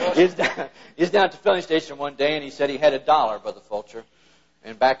 He was down at the filling station one day, and he said he had $1, Brother Fulcher.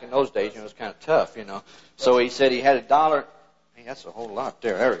 And back in those days, it was kind of tough, So he said he had $1. Hey, that's a whole lot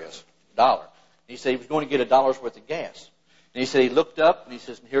there. There he is. $1. He said he was going to get $1 worth of gas. And he said he looked up and he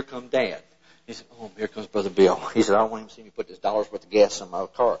says, and here comes Dad. He said, oh, here comes Brother Bill. He said, I don't want him to see me put this $1 worth of gas in my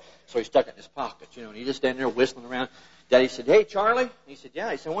car. So he stuck it in his pocket, and he just standing there whistling around. Daddy said, hey, Charlie. He said,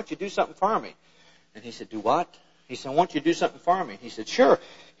 yeah. He said, I want you to do something for me. And he said, do what? He said, I want you to do something for me. He said, sure.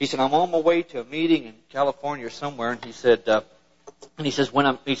 He said, I'm on my way to a meeting in California or somewhere. And he said, when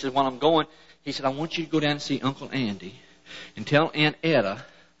I'm going, he said, I want you to go down and see Uncle Andy and tell Aunt Etta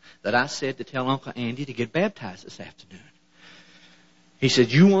that I said to tell Uncle Andy to get baptized this afternoon. He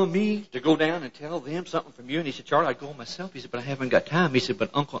said, you want me to go down and tell them something from you? And he said, Charlie, I'd go myself. He said, but I haven't got time. He said,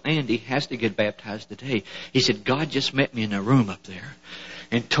 but Uncle Andy has to get baptized today. He said, God just met me in a room up there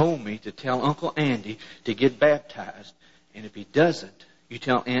and told me to tell Uncle Andy to get baptized. And if he doesn't, you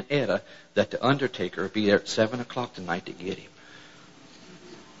tell Aunt Etta that the undertaker will be there at 7 o'clock tonight to get him.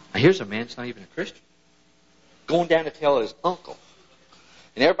 Now here's a man that's not even a Christian, going down to tell his uncle.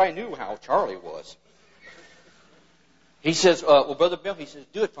 And everybody knew how Charlie was. He says, well, Brother Bill, he says,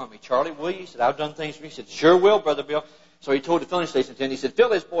 do it for me, Charlie, will you? He said, I've done things for you. He said, sure will, Brother Bill. So he told the filling station attendant, he said, fill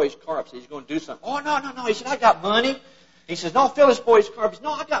this boy's car up. So he's going to do something. Oh, no. He said, I got money. He says, no, fill this boy's car up. He said,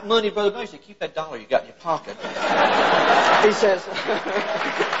 no, I got money, Brother Bill. He said, keep that $1 you got in your pocket. He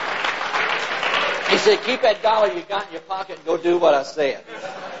said, keep that $1 you got in your pocket and go do what I said.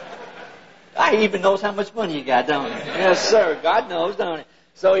 He even knows how much money you got, don't he? Yes, sir. God knows, don't he?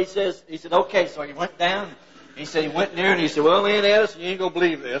 So he said, okay. So he went down. He said, he went in there and he said, well, Aunt Alice, you ain't going to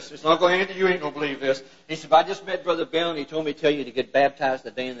believe this. He said, Uncle Andy, you ain't going to believe this. He said, I just met Brother Bill and he told me to tell you to get baptized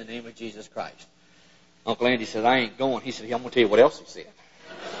today in the name of Jesus Christ. Uncle Andy said, I ain't going. He said, I'm going to tell you what else he said.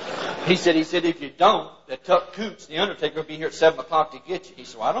 He said, if you don't, that Tuck Coots, the undertaker, will be here at 7 o'clock to get you. He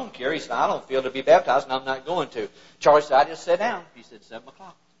said, well, I don't care. He said, I don't feel to be baptized and I'm not going to. Charlie said, I just sat down. He said, 7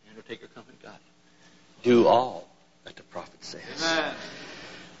 o'clock. The undertaker come and got him. Do all that the prophet says. Amen.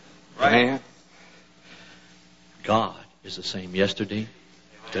 Right. Amen. God is the same yesterday,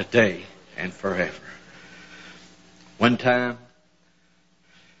 today, and forever. One time,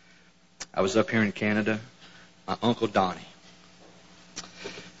 I was up here in Canada, my Uncle Donnie.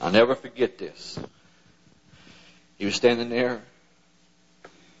 I'll never forget this. He was standing there.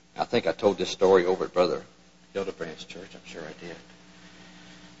 I think I told this story over at Brother Hildebrandt's church. I'm sure I did.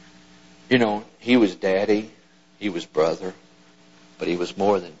 He was daddy, he was brother, but he was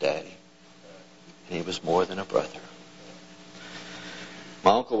more than daddy. And he was more than a brother.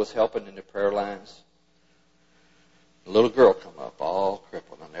 My uncle was helping in the prayer lines. A little girl come up, all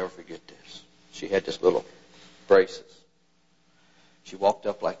crippled. I'll never forget this. She had this little braces. She walked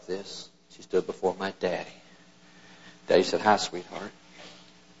up like this. She stood before my daddy. Daddy said, hi, sweetheart.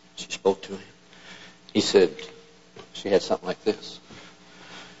 She spoke to him. He said, she had something like this.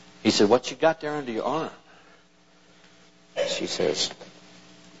 He said, what you got there under your arm? She says,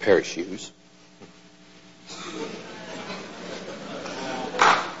 a pair of shoes.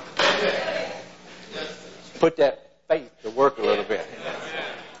 Put that faith to work a little bit.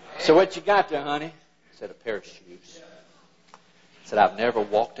 So what you got there, honey? I said, a pair of shoes. I said, I've never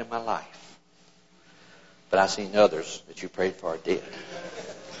walked in my life, but I've seen others that you prayed for did.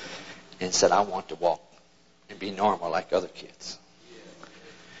 And said, I want to walk and be normal like other kids.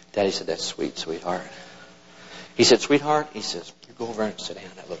 Daddy said, that's sweet, sweetheart. He said, sweetheart, he says, you go over and sit down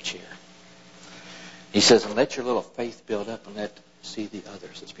in that little chair. He says, and let your little faith build up and let see the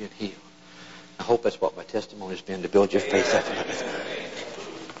others that's being healed. I hope that's what my testimony has been, to build your faith up.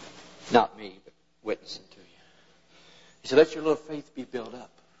 Not me, but witnessing to you. He said, let your little faith be built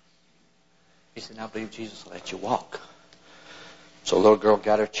up. He said, I believe Jesus will let you walk. So the little girl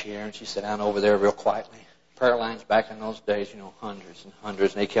got her chair and she sat down over there real quietly. Prayer lines back in those days, hundreds and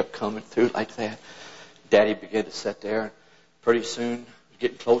hundreds, and they kept coming through like that. Daddy began to sit there, and pretty soon,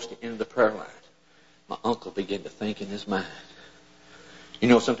 getting close to the end of the prayer line, my uncle began to think in his mind.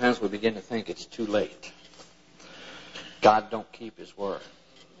 Sometimes we begin to think it's too late. God don't keep his word.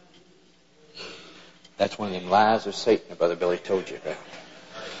 That's one of them lies of Satan that Brother Billy told you about.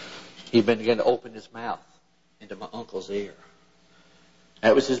 He began to open his mouth into my uncle's ear.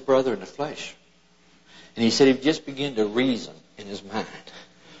 That was his brother in the flesh. And he said he just began to reason in his mind.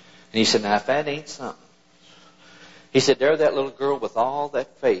 And he said, now if that ain't something. He said, there that little girl with all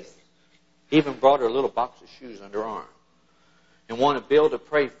that faith even brought her a little box of shoes under her arm. And wanted Bill to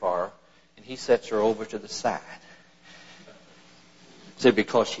pray for her. And he sets her over to the side. He said,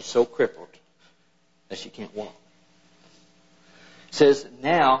 because she's so crippled that she can't walk. He says,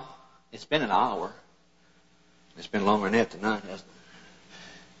 now, it's been an hour. It's been longer than that tonight, hasn't it?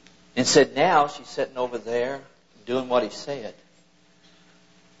 And said, now she's sitting over there doing what he said.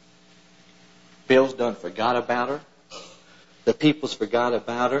 Bill's done forgot about her. The people's forgot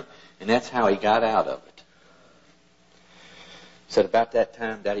about her. And that's how he got out of it. Said about that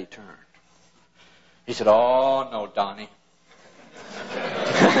time, Daddy turned. He said, "Oh, no, Donnie."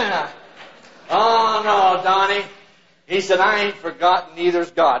 "Oh, no, Donnie." He said, "I ain't forgotten,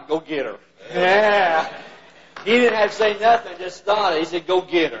 neither's God. Go get her." Yeah. He didn't have to say nothing, just thought it. He said, "Go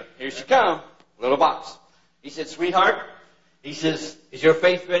get her. Here she come." Little box. He said, "Sweetheart," he says, "is your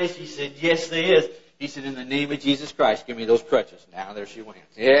faith ready?" She said, "Yes, it is." He said, "In the name of Jesus Christ, give me those crutches." Now there she went.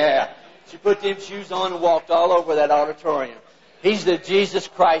 Yeah. She put them shoes on and walked all over that auditorium. He's the Jesus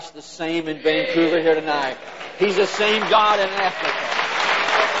Christ, the same in Vancouver here tonight. He's the same God in Africa.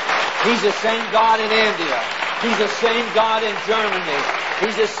 He's the same God in India. He's the same God in Germany.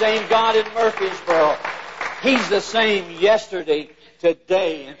 He's the same God in Murfreesboro. He's the same yesterday,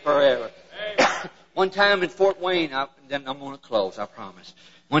 today, and forever. One time in Fort Wayne, then I'm going to close, I promise.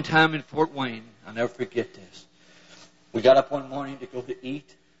 One time in Fort Wayne, I'll never forget this. We got up one morning to go to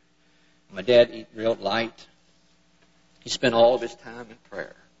eat. My dad ate real light. He spent all of his time in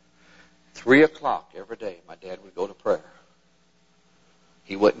prayer. 3 o'clock every day, my dad would go to prayer.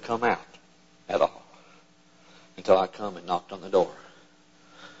 He wouldn't come out at all until I come and knocked on the door.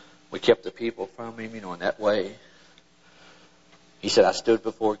 We kept the people from him, in that way. He said, "I stood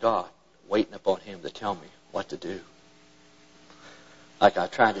before God, waiting upon Him to tell me what to do." Like I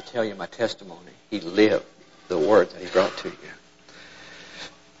tried to tell you my testimony, He lived the word that He brought to you.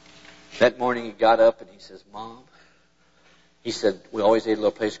 That morning he got up and he says, "Mom," he said, "we always ate at a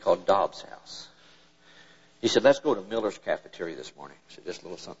little place called Dobbs House." He said, "Let's go to Miller's Cafeteria this morning." I said, "Just a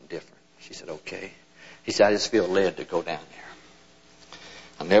little something different." She said, "Okay." He said, "I just feel led to go down there."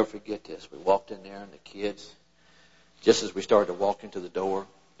 I'll never forget this. We walked in there and the kids, just as we started to walk into the door,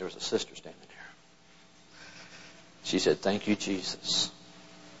 there was a sister standing there. She said, "Thank you, Jesus."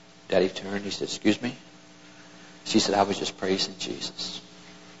 Daddy turned. He said, "Excuse me?" She said, "I was just praising Jesus."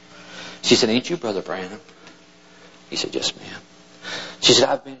 She said, "Ain't you Brother Branham?" He said, "Yes, ma'am." She said,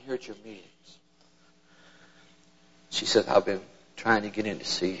 "I've been here at your meetings." She said, "I've been trying to get in to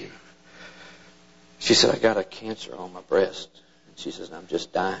see you." She said, "I got a cancer on my breast." And she says, "I'm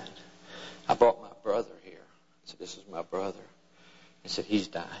just dying. I brought my brother here." I said, "This is my brother." He said, "He's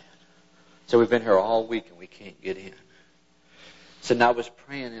dying." So we've been here all week and we can't get in. So now I was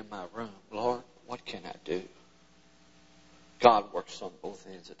praying in my room, "Lord, what can I do?" God works on both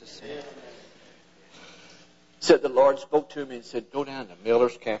ends at the same time. Said the Lord spoke to me and said, "Go down to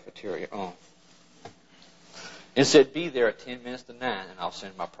Miller's Cafeteria." And said, "Be there at 10 minutes to 9 and I'll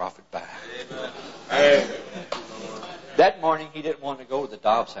send my prophet back." Amen. That morning he didn't want to go to the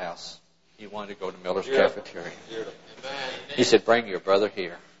Dobbs House. He wanted to go to Miller's Cafeteria. He said, "Bring your brother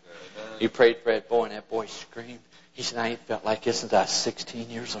here." He prayed for that boy and that boy screamed. He said, "I ain't felt like this since I was 16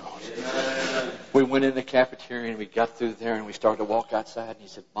 years old." We went in the cafeteria and we got through there and we started to walk outside. And he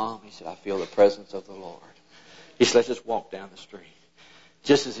said, "Mom," he said, "I feel the presence of the Lord." He said, "Let's just walk down the street."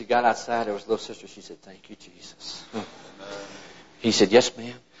 Just as he got outside, there was a little sister. She said, "Thank you, Jesus." He said, "Yes,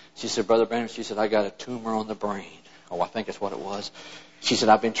 ma'am." She said, "Brother Branham," she said, "I got a tumor on the brain." Oh, I think that's what it was. She said,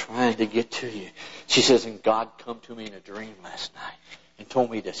 "I've been trying to get to you." She says, "And God come to me in a dream last night and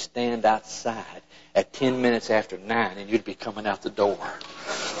told me to stand outside at 10 minutes after 9 and you'd be coming out the door."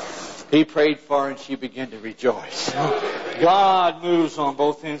 He prayed for her and she began to rejoice. God moves on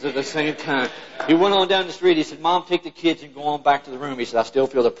both ends at the same time. He went on down the street. He said, "Mom, take the kids and go on back to the room." He said, "I still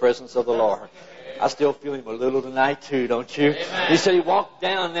feel the presence of the Lord." I still feel Him a little tonight too, don't you? Amen. He said he walked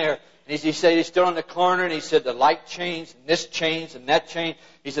down there. And he said he stood on the corner and he said the light changed and this changed and that changed.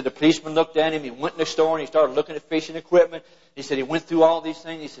 He said the policeman looked at him. He went in the store and he started looking at fishing equipment. He said he went through all these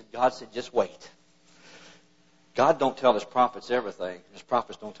things. He said, God said, "Just wait." God don't tell His prophets everything. His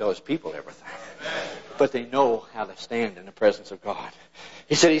prophets don't tell His people everything. But they know how to stand in the presence of God.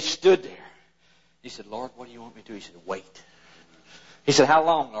 He said he stood there. He said, "Lord, what do you want me to do?" He said, "Wait." He said, "How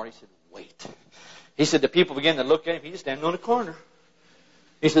long, Lord?" He said, "Wait." He said the people began to look at him. He just standing on the corner.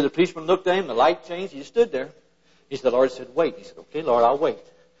 He said the policeman looked at him. The light changed. He just stood there. He said, the Lord said, "Wait." He said, "Okay, Lord, I'll wait."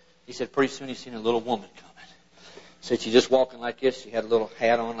 He said pretty soon he seen a little woman coming. Said she just walking like this. She had a little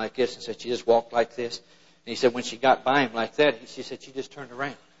hat on like this. And said she just walked like this. And he said when she got by him like that, she said she just turned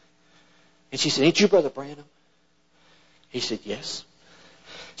around. And she said, "Ain't you Brother Branham?" He said, "Yes."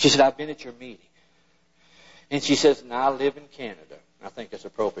 She said, "I've been at your meeting." And she says, "Now I live in Canada." I think that's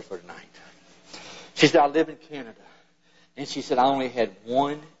appropriate for tonight. She said, "I live in Canada." And she said, "I only had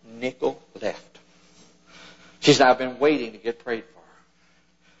 1 nickel left." She said, "I've been waiting to get prayed for."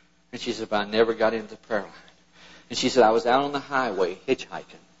 And she said, "But I never got into the prayer line." And she said, "I was out on the highway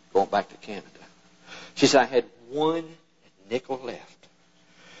hitchhiking, going back to Canada." She said, "I had 1 nickel left."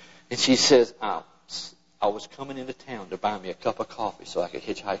 And she says, I was coming into town to buy me a cup of coffee so I could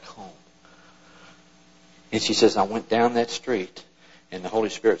hitchhike home. And she says, I went down that street, and the Holy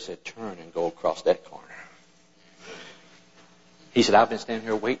Spirit said, turn and go across that corner. He said, I've been standing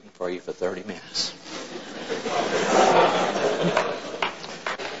here waiting for you for 30 minutes.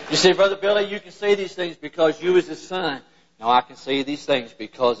 You say, Brother Billy, you can say these things because you was his son. No, I can say these things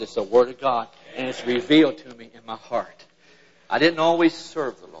because it's the Word of God, and it's revealed to me in my heart. I didn't always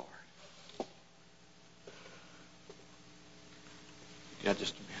serve the Lord. Yeah,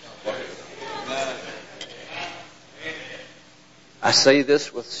 just a minute. I say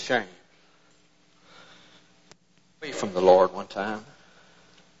this with shame. Away from the Lord one time.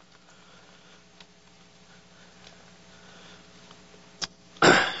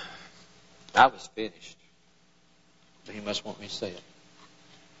 I was finished. But He must want me to say it.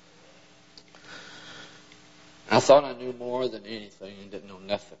 I thought I knew more than anything and didn't know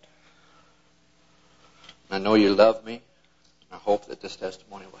nothing. I know you love me. I hope that this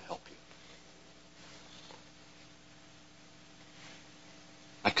testimony will help you.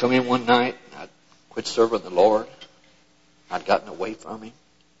 I come in one night, and I'd quit serving the Lord. I'd gotten away from Him.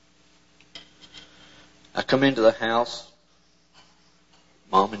 I come into the house.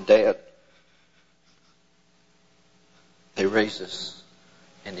 Mom and Dad, they raised us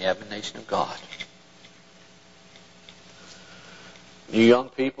in the admonition of God. You young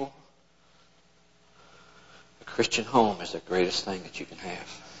people, a Christian home is the greatest thing that you can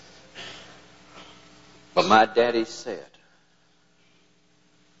have. But my daddy said,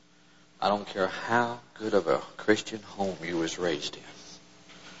 I don't care how good of a Christian home you was raised in,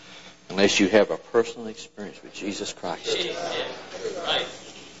 unless you have a personal experience with Jesus Christ,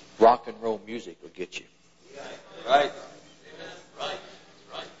 rock and roll music will get you. Right.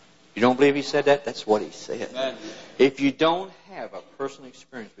 You don't believe he said that? That's what he said. Amen. If you don't have a personal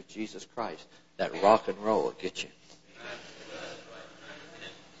experience with Jesus Christ, that rock and roll will get you.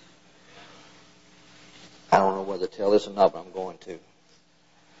 I don't know whether to tell this or not, but I'm going to.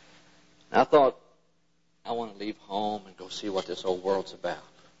 And I thought, I want to leave home and go see what this old world's about.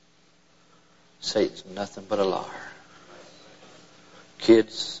 Satan's nothing but a liar.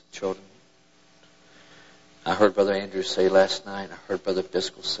 Kids, children. I heard Brother Andrew say last night, I heard Brother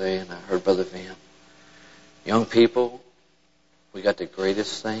Biscoe say, and I heard Brother Van. Young people, we got the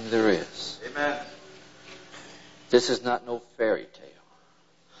greatest thing there is. Amen. This is not no fairy tale.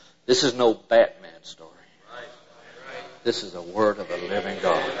 This is no Batman story. This is a word of a living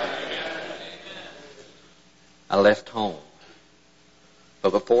God. I left home.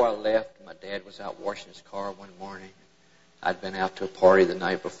 But before I left, my dad was out washing his car one morning. I'd been out to a party the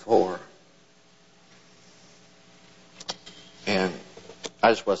night before. And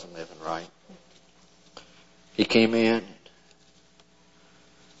I just wasn't living right. He came in.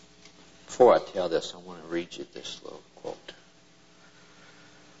 Before I tell this, I want to read you this little quote.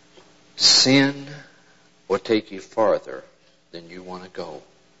 Sin will take you farther than you want to go.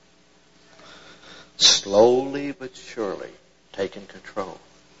 Slowly but surely taking control.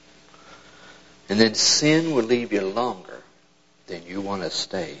 And then sin will leave you longer than you want to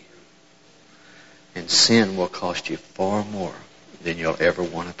stay. And sin will cost you far more than you'll ever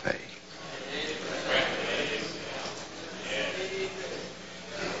want to pay.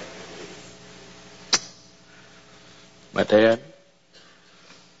 My dad,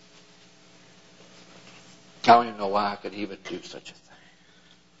 I don't even know why I could even do such a thing.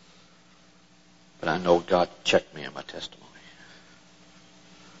 But I know God checked me in my testimony.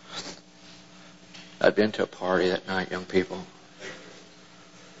 I'd been to a party that night, young people.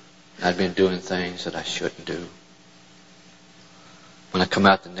 I'd been doing things that I shouldn't do. When I come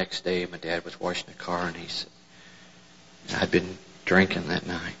out the next day, my dad was washing the car, and he said, I'd been drinking that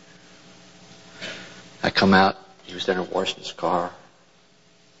night. I come out, he was there washing his car.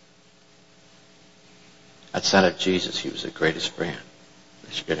 Outside of Jesus, he was the greatest friend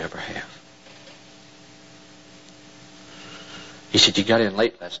that you could ever have. He said, you got in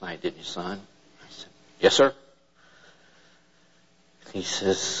late last night, didn't you, son? I said, yes, sir. He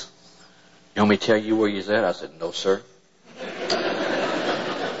says, you want me to tell you where you was at? I said, no, sir.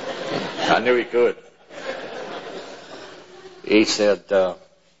 I knew he could. He said,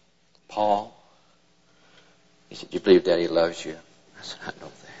 Paul, he said, you believe Daddy loves you? I said, I know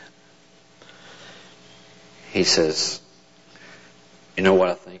that. He says, you know what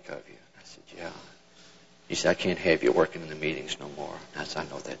I think of you? I said, yeah. He said, I can't have you working in the meetings no more. I said, I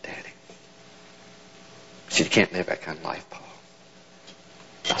know that, Daddy. He said, you can't live that kind of life, Paul.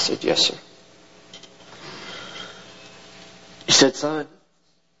 I said, yes, sir. He said, son,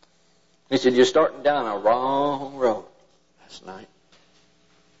 he said, you're starting down a wrong road last night.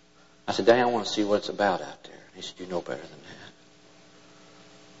 I said, Daddy, I want to see what it's about out there. He said, you know better than that.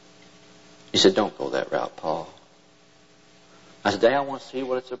 He said, don't go that route, Paul. I said, Daddy, I want to see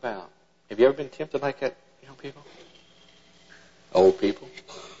what it's about. Have you ever been tempted like that, young people? Old people?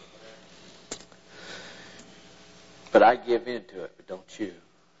 But I give in to it, but don't you.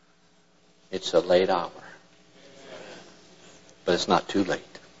 It's a late hour. But it's not too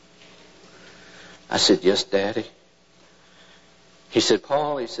late. I said, yes, Daddy. He said,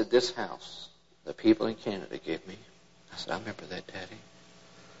 Paul, he said, this house, the people in Canada gave me. I said, I remember that, Daddy.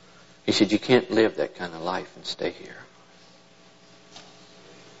 He said, you can't live that kind of life and stay here.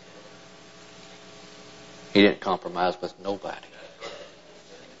 He didn't compromise with nobody.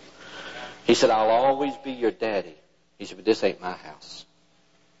 He said, I'll always be your daddy. He said, but this ain't my house.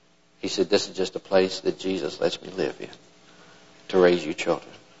 He said, this is just a place that Jesus lets me live in to raise you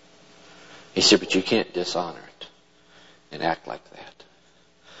children. He said, but you can't dishonor it and act like that.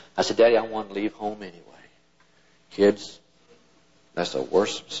 I said, Daddy, I want to leave home anyway. Kids, that's the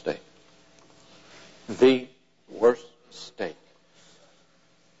worst mistake. The worst mistake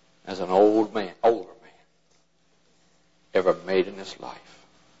as an older man, ever made in his life.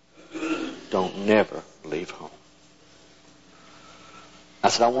 Don't never leave home. I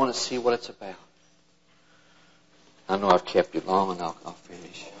said, I want to see what it's about. I know I've kept you long and I'll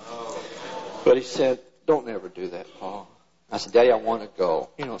finish. But he said, don't ever do that, Paul. I said, Daddy, I want to go.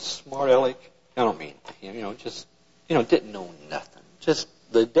 Smart aleck. I don't mean to him, didn't know nothing. Just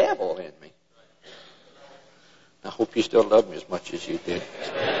the devil in me. I hope you still love me as much as you did.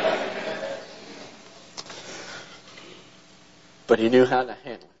 But he knew how to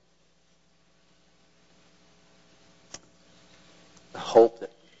handle it. I hope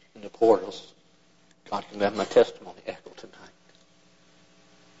that in the portals, God can let my testimony echo tonight.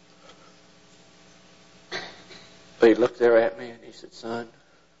 But he looked there at me and he said, son,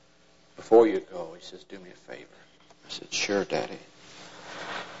 before you go, he says, do me a favor. I said, sure, Daddy.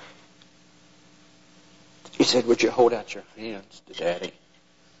 He said, would you hold out your hands to Daddy?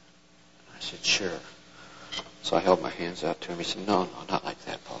 I said, sure. So I held my hands out to him. He said, no, not like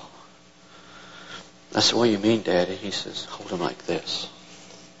that, Paul. I said, what do you mean, Daddy? He says, hold them like this.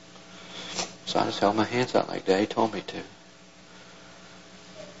 So I just held my hands out like Daddy told me to. And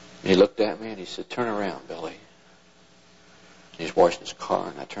he looked at me and he said, turn around, Billy. And he's washing his car,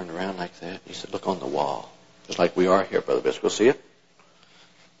 and I turned around like that. He said, look on the wall. Just like we are here, Brother Biscuit. See it?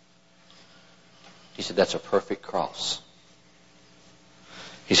 He said, that's a perfect cross.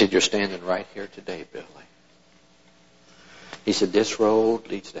 He said, you're standing right here today, Billy. He said, this road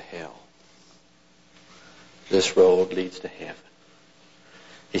leads to hell. This road leads to heaven.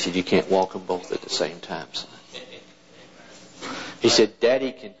 He said, you can't walk them both at the same time, son. He said,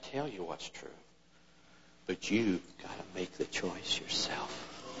 Daddy can tell you what's true, but you've got to make the choice yourself.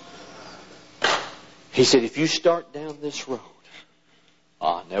 He said, if you start down this road,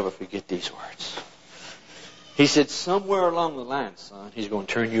 I'll never forget these words. He said, somewhere along the line, son, he's going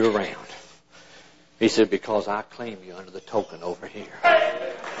to turn you around. He said, because I claim you under the token over here.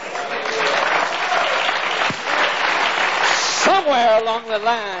 Somewhere along the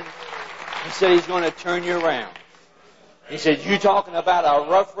line, he said, he's going to turn you around. He said, you talking about a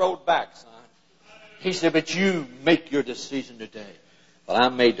rough road back, son. He said, but you make your decision today. Well, I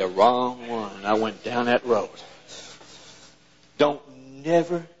made the wrong one, and I went down that road. Don't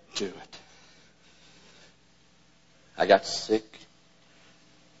never do it. I got sick.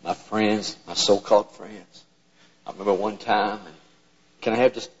 My friends, my so-called friends. I remember one time, and can I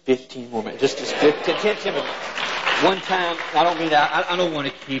have just 15 more minutes? Just 15 minutes. One time, I don't mean that. I don't want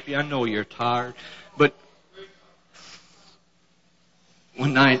to keep you. I know you're tired. But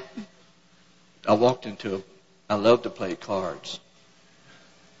one night, I love to play cards.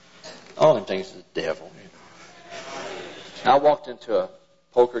 All them things is the devil. I walked into a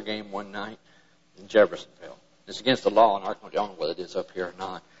poker game one night in Jeffersonville. It's against the law in our country. I don't know whether it is up here or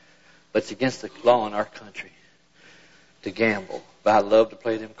not. But it's against the law in our country to gamble. But I love to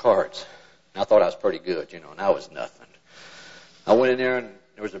play them cards. And I thought I was pretty good, and I was nothing. I went in there and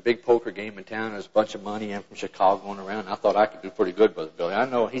there was a big poker game in town. There was a bunch of money in from Chicago going around. I thought I could do pretty good, Brother Billy. I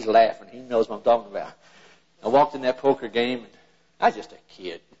know he's laughing. He knows what I'm talking about. I walked in that poker game and I was just a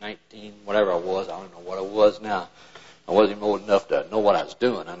kid, 19, whatever I was. I don't know what I was now. I wasn't even old enough to know what I was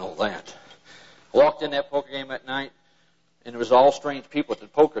doing. I know that. I walked in that poker game that night, and there was all strange people at the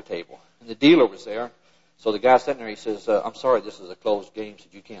poker table. And the dealer was there. So the guy sitting there, he says, I'm sorry, this is a closed game, said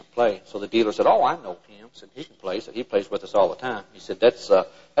you can't play. So the dealer said, oh, I know him. Said he can play. Said he plays with us all the time. He said, that's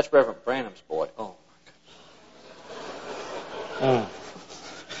Reverend Branham's boy. Oh, my God.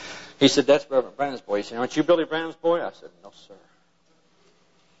 He said, that's Reverend Branham's boy. He said, aren't you Billy Branham's boy? I said, no, sir.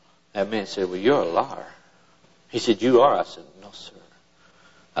 That man said, well, you're a liar. He said, you are. I said, no, sir.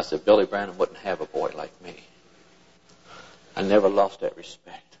 I said, Billy Branham wouldn't have a boy like me. I never lost that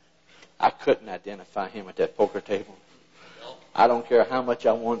respect. I couldn't identify him at that poker table. I don't care how much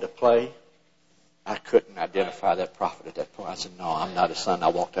I wanted to play. I couldn't identify that prophet at that point. I said, no, I'm not his son. I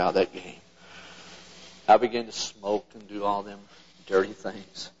walked out of that game. I began to smoke and do all them dirty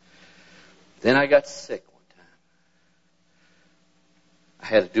things. Then I got sick one time. I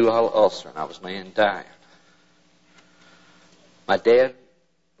had a dual ulcer and I was laying dying. My dad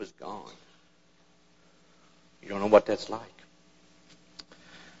was gone. You don't know what that's like.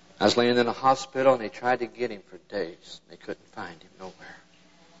 I was laying in a hospital and they tried to get him for days. They couldn't find him nowhere.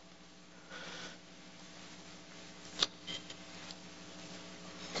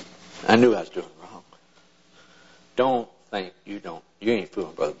 I knew I was doing wrong. Don't think you ain't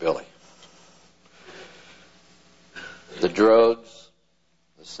fooling Brother Billy. The drugs,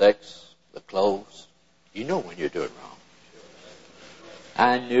 the sex, the clothes, you know when you're doing wrong.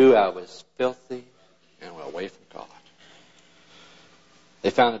 I knew I was filthy and away from God. They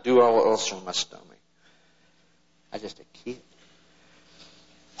found a dual ulcer in my stomach. I was just a kid.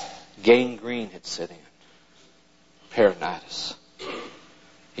 Gangrene had set in. Peritonitis.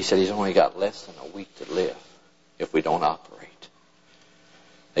 He said he's only got less than a week to live if we don't operate.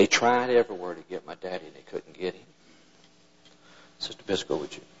 They tried everywhere to get my daddy and they couldn't get him. Sister Biscoe,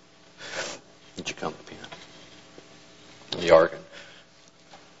 would you come up here? The organ.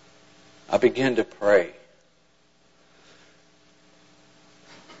 I began to pray.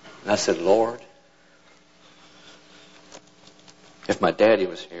 And I said, Lord, if my daddy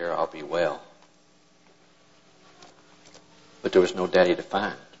was here, I'll be well. But there was no daddy to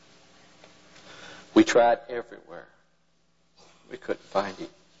find. We tried everywhere. We couldn't find him.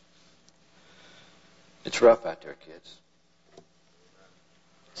 It's rough out there, kids.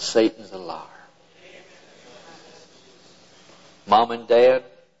 Satan's a liar. Mom and Dad,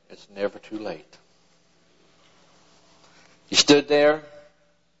 it's never too late. You stood there.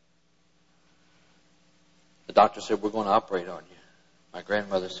 The doctor said, we're going to operate on you. My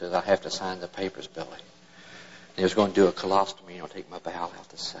grandmother said, I have to sign the papers, Billy. And he was going to do a colostomy, take my bowel out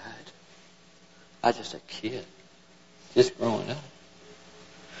the side. I was just a kid, just growing up.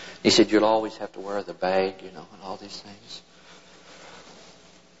 He said, you'll always have to wear the bag, and all these things.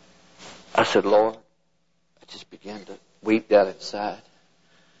 I said, Lord, I just began to weep down inside.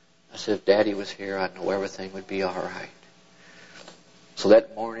 I said, if Daddy was here, I know everything would be all right. So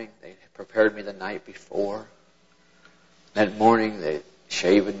that morning, they prepared me the night before. That morning, they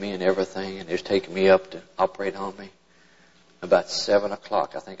shaved me and everything, and they was taking me up to operate on me. About 7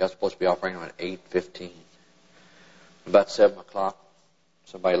 o'clock, I think I was supposed to be operating on at 8:15. About 7 o'clock,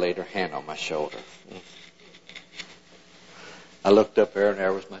 somebody laid their hand on my shoulder. I looked up there, and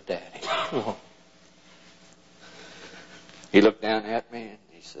there was my daddy. He looked down at me, and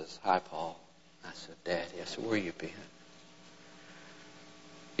he says, hi, Paul. I said, Daddy. I said, where you been?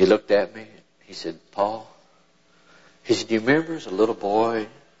 He looked at me, and he said, Paul. He said, do you remember as a little boy,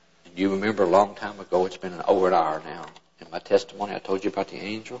 and do you remember a long time ago, it's been over an hour now, in my testimony I told you about the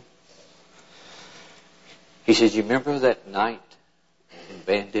angel? He says, you remember that night in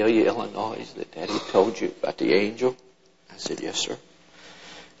Vandalia, Illinois, that Daddy told you about the angel? I said, yes, sir.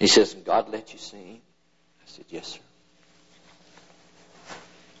 He says, and God let you see him? I said, yes, sir.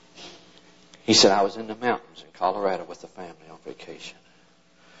 He said, I was in the mountains in Colorado with the family on vacation.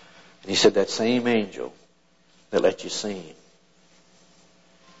 And he said, that same angel that let you see him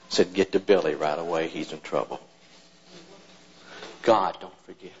said, get to Billy right away. He's in trouble. God, don't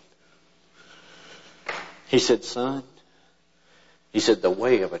forget. He said, son, he said, the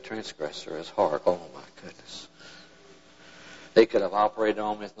way of a transgressor is hard. Oh, my goodness. They could have operated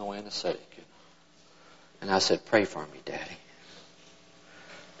on me with no anesthetic. And I said, pray for me, Daddy.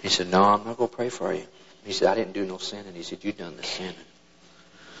 He said, no, I'm not going to pray for you. He said, I didn't do no sinning. He said, you done the sinning.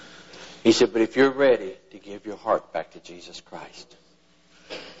 He said, but if you're ready to give your heart back to Jesus Christ,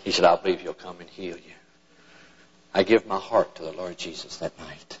 he said, I believe he'll come and heal you. I give my heart to the Lord Jesus that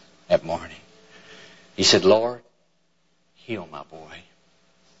night, that morning. He said, Lord, heal my boy.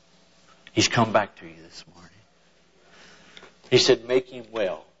 He's come back to you this morning. He said, make him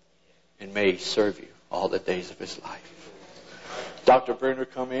well and may he serve you all the days of his life. Dr. Brenner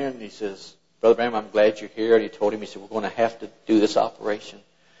come in and he says, Brother Branham, I'm glad you're here. And he told him, he said, we're going to have to do this operation.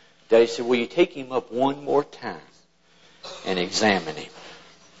 Daddy said, will you take him up one more time and examine him?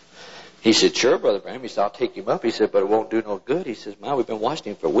 He said, sure, Brother Branham. He said, I'll take him up. He said, but it won't do no good. He says, we've been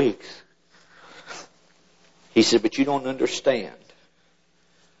watching him for weeks. He said, but you don't understand.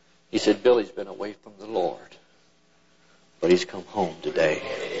 He said, Billy's been away from the Lord, but he's come home today.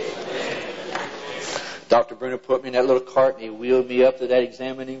 Dr. Bruner put me in that little cart and he wheeled me up to that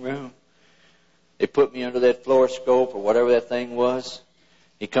examining room. They put me under that fluoroscope or whatever that thing was.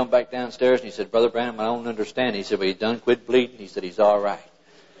 He come back downstairs and he said, Brother Branham, I don't understand. He said, well, he done quit bleeding. He said, he's all right.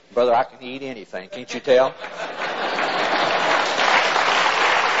 Brother, I can eat anything. Can't you tell?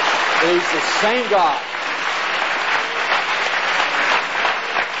 He's the same God.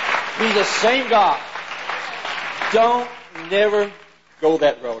 He's the same God. Don't never go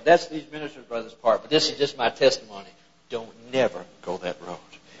that road. That's these ministers' brothers' part, but this is just my testimony. Don't never go that road.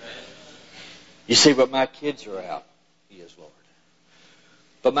 You see, but my kids are out. He is Lord.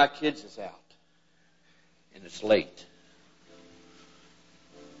 But my kids is out. And it's late.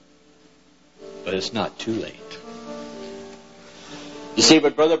 But it's not too late. You see,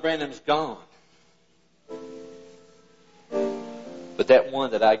 but Brother Branham's gone. But that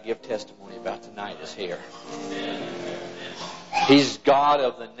one that I give testimony about tonight is here. He's God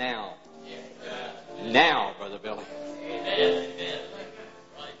of the now. Now, Brother Billy.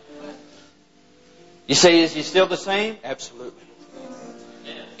 You say, is he still the same? Absolutely.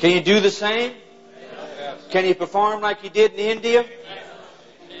 Can you do the same? Can he perform like he did in India?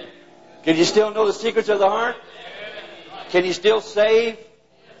 Can you still know the secrets of the heart? Can you still save?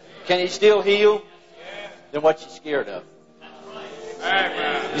 Can you still heal? Then what you scared of?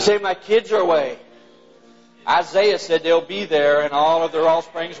 You say, my kids are away. Isaiah said they'll be there and all of their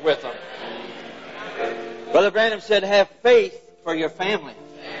offsprings with them. Brother Branham said, have faith for your family.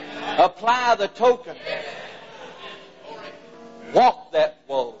 Apply the token. Walk that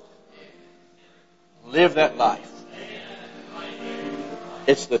woe. Live that life.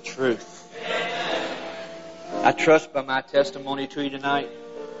 It's the truth. I trust by my testimony to you tonight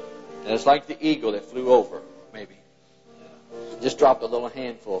that it's like the eagle that flew over, maybe. Just dropped a little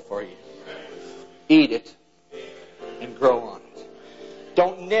handful for you. Eat it and grow on it.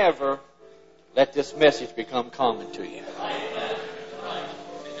 Don't never let this message become common to you.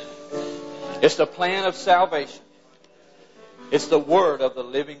 It's the plan of salvation. It's the Word of the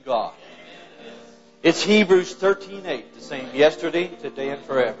living God. It's Hebrews 13:8, the same yesterday, today, and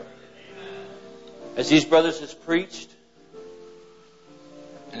forever. As these brothers has preached,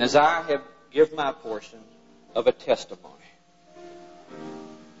 and as I have given my portion of a testimony,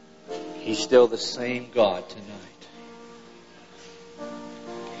 He's still the same God tonight.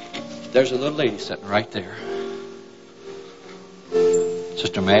 There's a little lady sitting right there.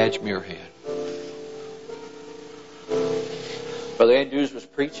 Sister Madge Muirhead. Brother Andrews was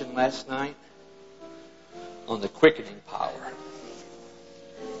preaching last night on the quickening power.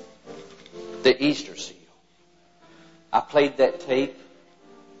 The Easter seal. I played that tape.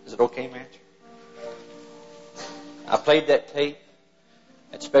 Is it okay, Madge? I played that tape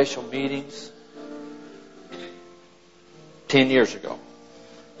at special meetings 10 years ago.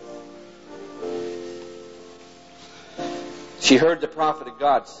 She heard the prophet of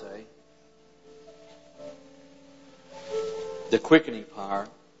God say, the quickening power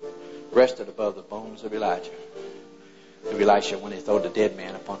rested above the bones of Elijah. Of Elisha when he threw the dead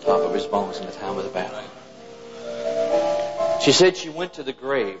man upon top of his bones in the time of the battle. She said she went to the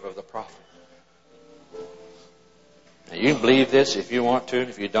grave of the prophet. Now you can believe this if you want to, and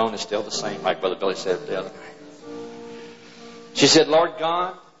if you don't, it's still the same, like Brother Billy said the other night. She said, Lord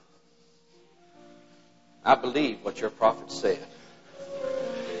God, I believe what your prophet said.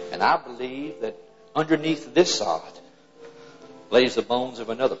 And I believe that underneath this sod lays the bones of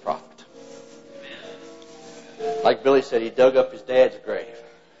another prophet. Like Billy said, he dug up his dad's grave.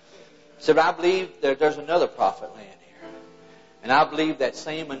 He said, I believe that there's another prophet laying here. And I believe that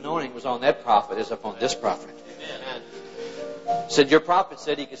same anointing was on that prophet as upon this prophet. He said, your prophet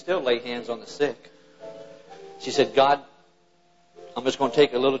said he could still lay hands on the sick. She said, God, I'm just going to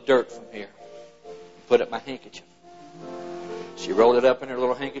take a little dirt from here and put it in my handkerchief. She rolled it up in her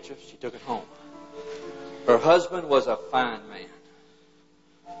little handkerchief. She took it home. Her husband was a fine man.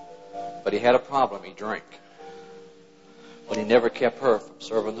 But he had a problem. He drank. But he never kept her from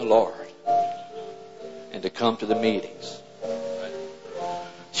serving the Lord and to come to the meetings.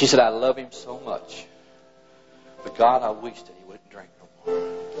 She said, I love him so much. But God, I wish that he wouldn't drink no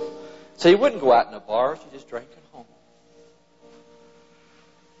more. So he wouldn't go out in the bar. She just drank at home.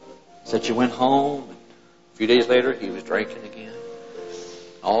 Said she went home. And a few days later, he was drinking again.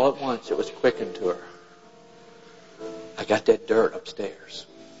 All at once, it was quickened to her. I got that dirt upstairs.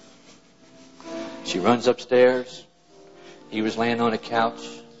 She runs upstairs. He was laying on a couch.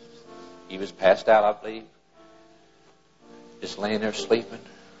 He was passed out, I believe. Just laying there sleeping.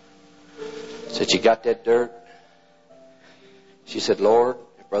 Said she got that dirt. She said, Lord,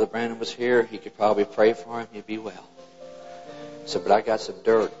 if Brother Branham was here, he could probably pray for him. He'd be well. Said, but I got some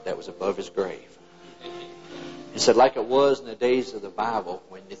dirt that was above his grave. He said, like it was in the days of the Bible,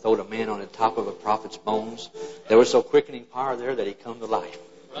 when they throwed a man on the top of a prophet's bones, there was so quickening power there that he come to life.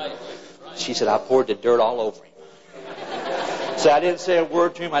 She said, I poured the dirt all over him. So I didn't say a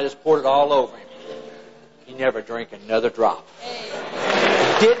word to him, I just poured it all over him. He never drank another drop.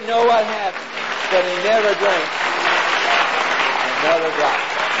 Didn't know what happened, but he never drank another drop.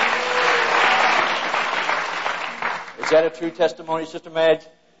 Is that a true testimony, Sister Madge?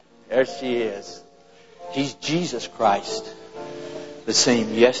 There she is. He's Jesus Christ, the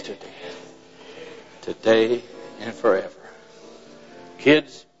same yesterday, today, and forever.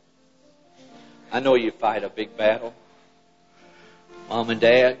 Kids, I know you fight a big battle. Mom and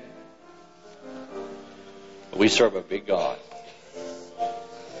Dad, but we serve a big God.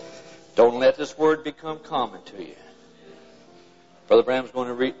 Don't let this word become common to you. Brother Billy's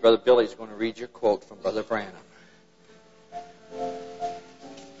going to read your quote from Brother Branham.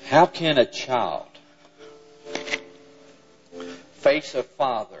 How can a child face a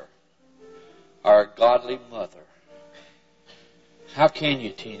father or a godly mother? How can you,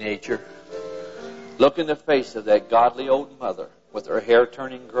 teenager, look in the face of that godly old mother with her hair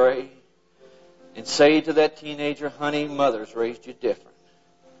turning gray and say to that teenager, honey, mother's raised you different.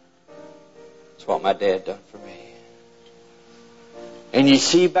 That's what my dad done for me. And you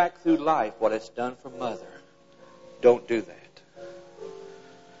see back through life what it's done for mother. Don't do that.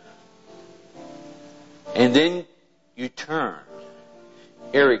 And then you turn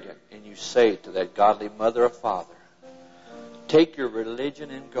arrogant and you say to that godly mother or father, take your religion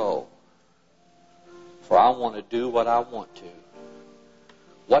and go, for I want to do what I want to.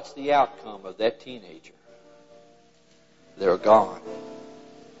 What's the outcome of that teenager? They're gone.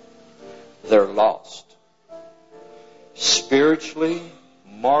 They're lost. Spiritually,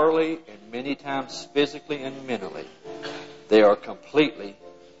 morally, and many times physically and mentally, they are completely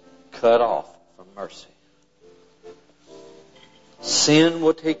cut off from mercy. Sin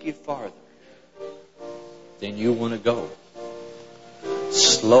will take you farther than you want to go.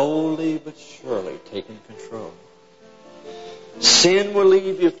 Slowly but surely taking control. Sin will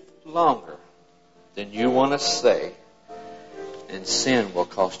leave you longer than you want to stay. And sin will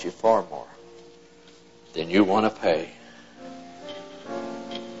cost you far more than you want to pay.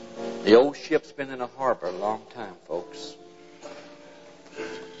 The old ship's been in the harbor a long time, folks.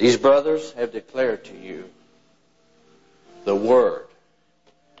 These brothers have declared to you the word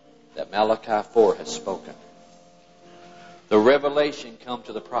that Malachi 4 has spoken. The revelation come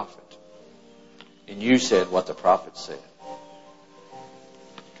to the prophet. And you said what the prophet said.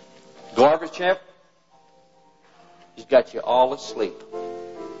 Gorbachev, he's got you all asleep.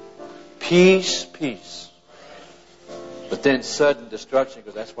 Peace, peace. But then sudden destruction,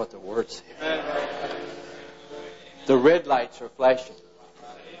 because that's what the word said. The red lights are flashing.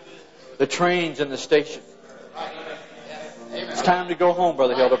 The train's in the station. It's time to go home,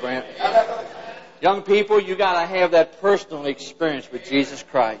 Brother Hildebrandt. Young people, you got to have that personal experience with Jesus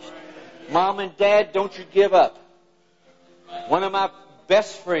Christ. Mom and Dad, don't you give up. One of my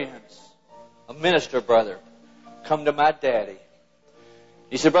best friends, a minister brother, come to my daddy.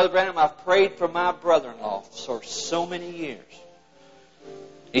 He said, Brother Branham, I've prayed for my brother-in-law for so many years.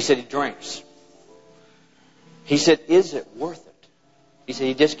 He said, he drinks. He said, is it worth it? He said,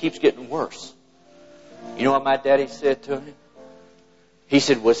 he just keeps getting worse. You know what my daddy said to him? He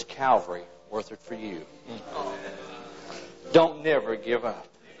said, was Calvary worth it for you? Don't never give up.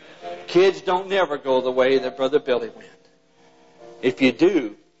 Kids, don't never go the way that Brother Billy went. If you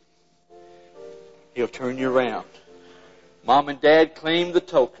do, he'll turn you around. Mom and Dad, claim the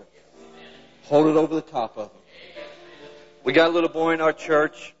token. Hold it over the top of them. We got a little boy in our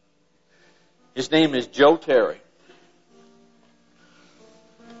church. His name is Joe Terry.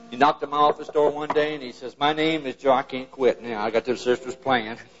 He knocked at my office door one day and he says, my name is Joe. I can't quit now. I got the sisters playing.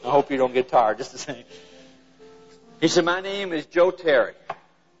 I hope you don't get tired, just the same. He said, my name is Joe Terry.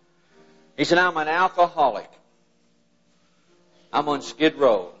 He said, I'm an alcoholic. I'm on Skid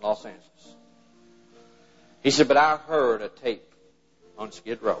Row in Los Angeles. He said, but I heard a tape on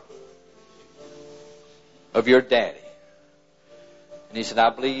Skid Row of your daddy. And he said,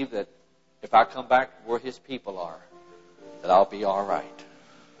 I believe that if I come back where his people are, that I'll be all right.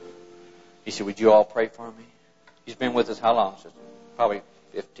 He said, would you all pray for me? He's been with us how long, sister? Probably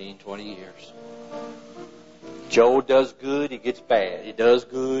 15, 20 years. Joe does good, he gets bad. He does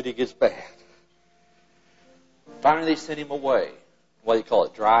good, he gets bad. Finally, they sent him away. What do you call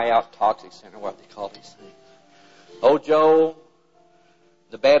it? Dry out toxic center, what do they call these things? Oh, Joe,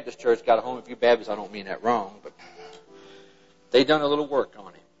 the Baptist church got a hold of you Baptists. I don't mean that wrong, but they done a little work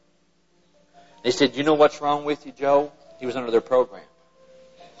on him. They said, you know what's wrong with you, Joe? He was under their program.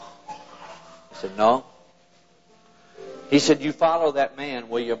 I said, no. He said, you follow that man,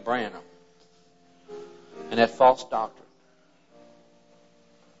 William Branham, and that false doctrine.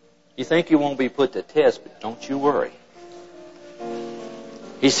 You think you won't be put to test, but don't you worry.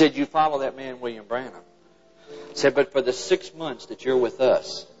 He said, you follow that man, William Branham. He said, but for the 6 months that you're with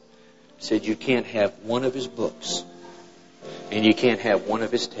us, he said, you can't have one of his books, and you can't have one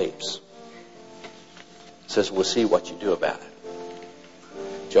of his tapes. He says, we'll see what you do about it.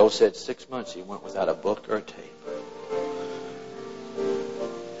 Joe said 6 months he went without a book or a tape.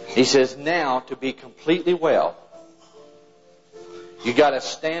 He says, now to be completely well, you got to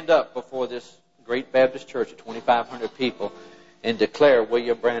stand up before this great Baptist church of 2,500 people and declare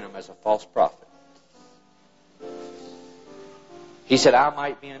William Branham as a false prophet. He said, I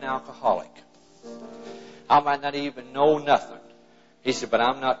might be an alcoholic. I might not even know nothing. He said, but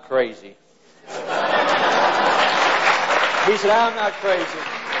I'm not crazy. He said, I'm not crazy.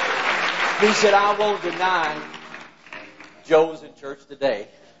 He said, I won't deny Joe's in church today.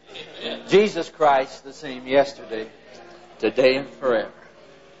 Jesus Christ the same yesterday, today, and forever.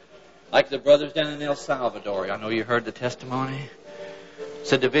 Like the brothers down in El Salvador. I know you heard the testimony.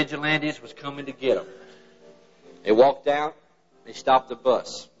 Said the vigilantes was coming to get them. They walked out. They stopped the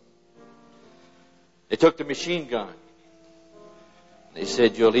bus. They took the machine gun. They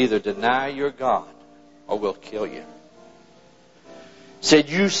said, you'll either deny your God or we'll kill you. Said,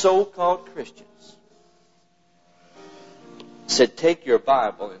 you so-called Christians, said, take your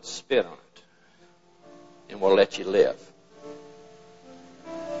Bible and spit on it, and we'll let you live.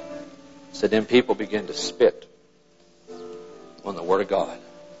 So then people began to spit on the Word of God.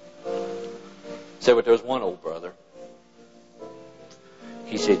 Said, but there was one old brother.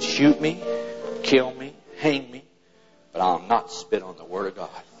 He said, shoot me, kill me, hang me, but I'll not spit on the Word of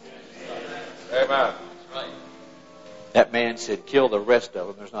God. Amen. That man said, kill the rest of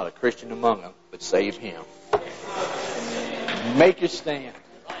them. There's not a Christian among them, but save him. Make your stand.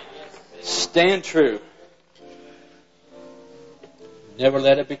 Stand true. Never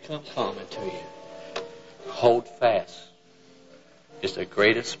let it become common to you. Hold fast. It's the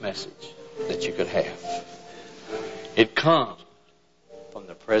greatest message that you could have. It comes from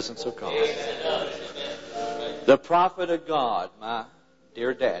the presence of God. The prophet of God, my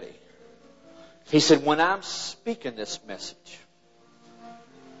dear daddy, he said, when I'm speaking this message,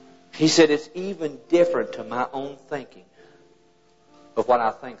 he said, it's even different to my own thinking of what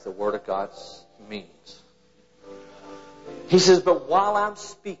I think the Word of God means. He says, but while I'm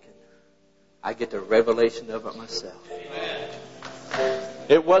speaking, I get the revelation of it myself.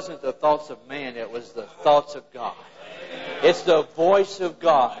 It wasn't the thoughts of man, it was the thoughts of God. It's the voice of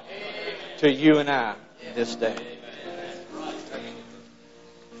God to you and I this day.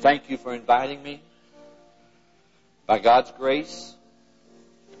 Thank you for inviting me. By God's grace,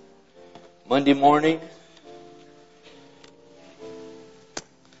 Monday morning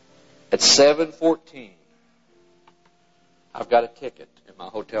at 7:14, I've got a ticket in my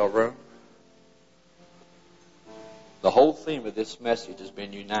hotel room. The whole theme of this message has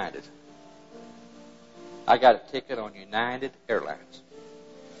been United. I got a ticket on United Airlines.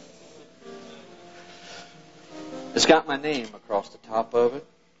 It's got my name across the top of it.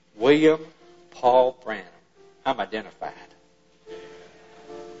 William Paul Branham. I'm identified.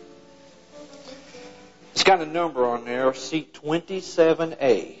 It's got a number on there, seat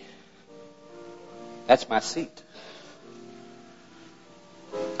 27A. That's my seat.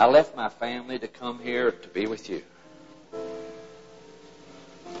 I left my family to come here to be with you.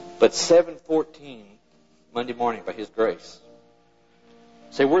 But 7:14, Monday morning, by His grace.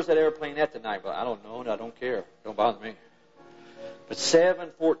 Say, where's that airplane at tonight? Well, I don't know, and I don't care. Don't bother me. But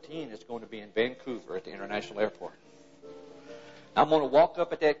 7:14 is going to be in Vancouver at the International Airport. I'm going to walk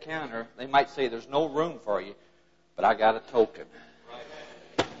up at that counter. They might say there's no room for you, but I got a token.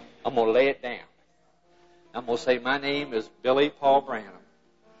 I'm going to lay it down. I'm going to say, my name is Billy Paul Branham.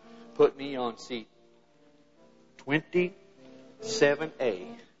 Put me on seat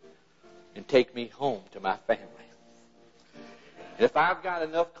 27A and take me home to my family. And if I've got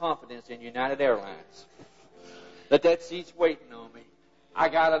enough confidence in United Airlines that seat's waiting on me, I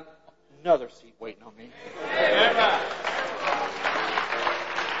got another seat waiting on me.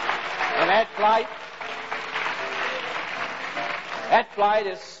 And that flight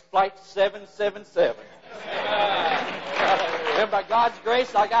is flight 777. And by God's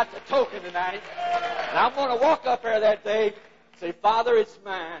grace, I got the token tonight. And I'm going to walk up there that day and say, Father, it's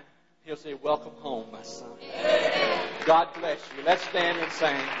mine. He'll say, welcome home, my son. God bless you. Let's stand and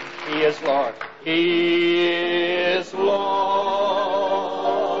sing. He is Lord. He is Lord.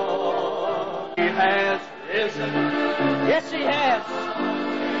 He has risen. Yes, He has.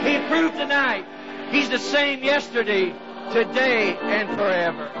 He proved tonight He's the same yesterday, today and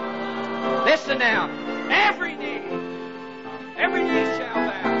forever. Listen now. Every knee shall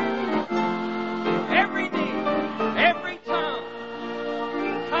bow. Every knee, every tongue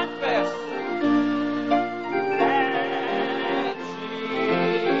confess that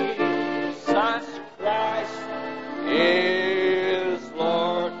Jesus Christ is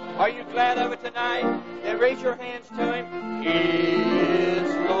Lord. Are you glad of it tonight? Then raise your hands to Him. He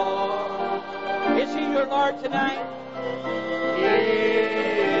is Lord. Is He your Lord tonight? He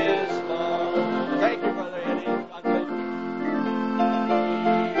is Lord. Thank you, Brother Eddie. God bless you.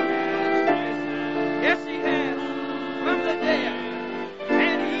 Yes, He has. From the dead.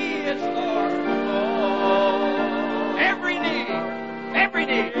 And He is Lord. Every knee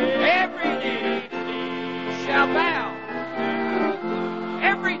shall bow.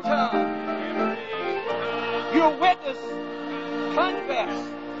 Every tongue. Your witness confess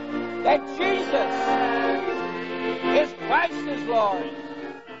that Jesus is Christ is Lord.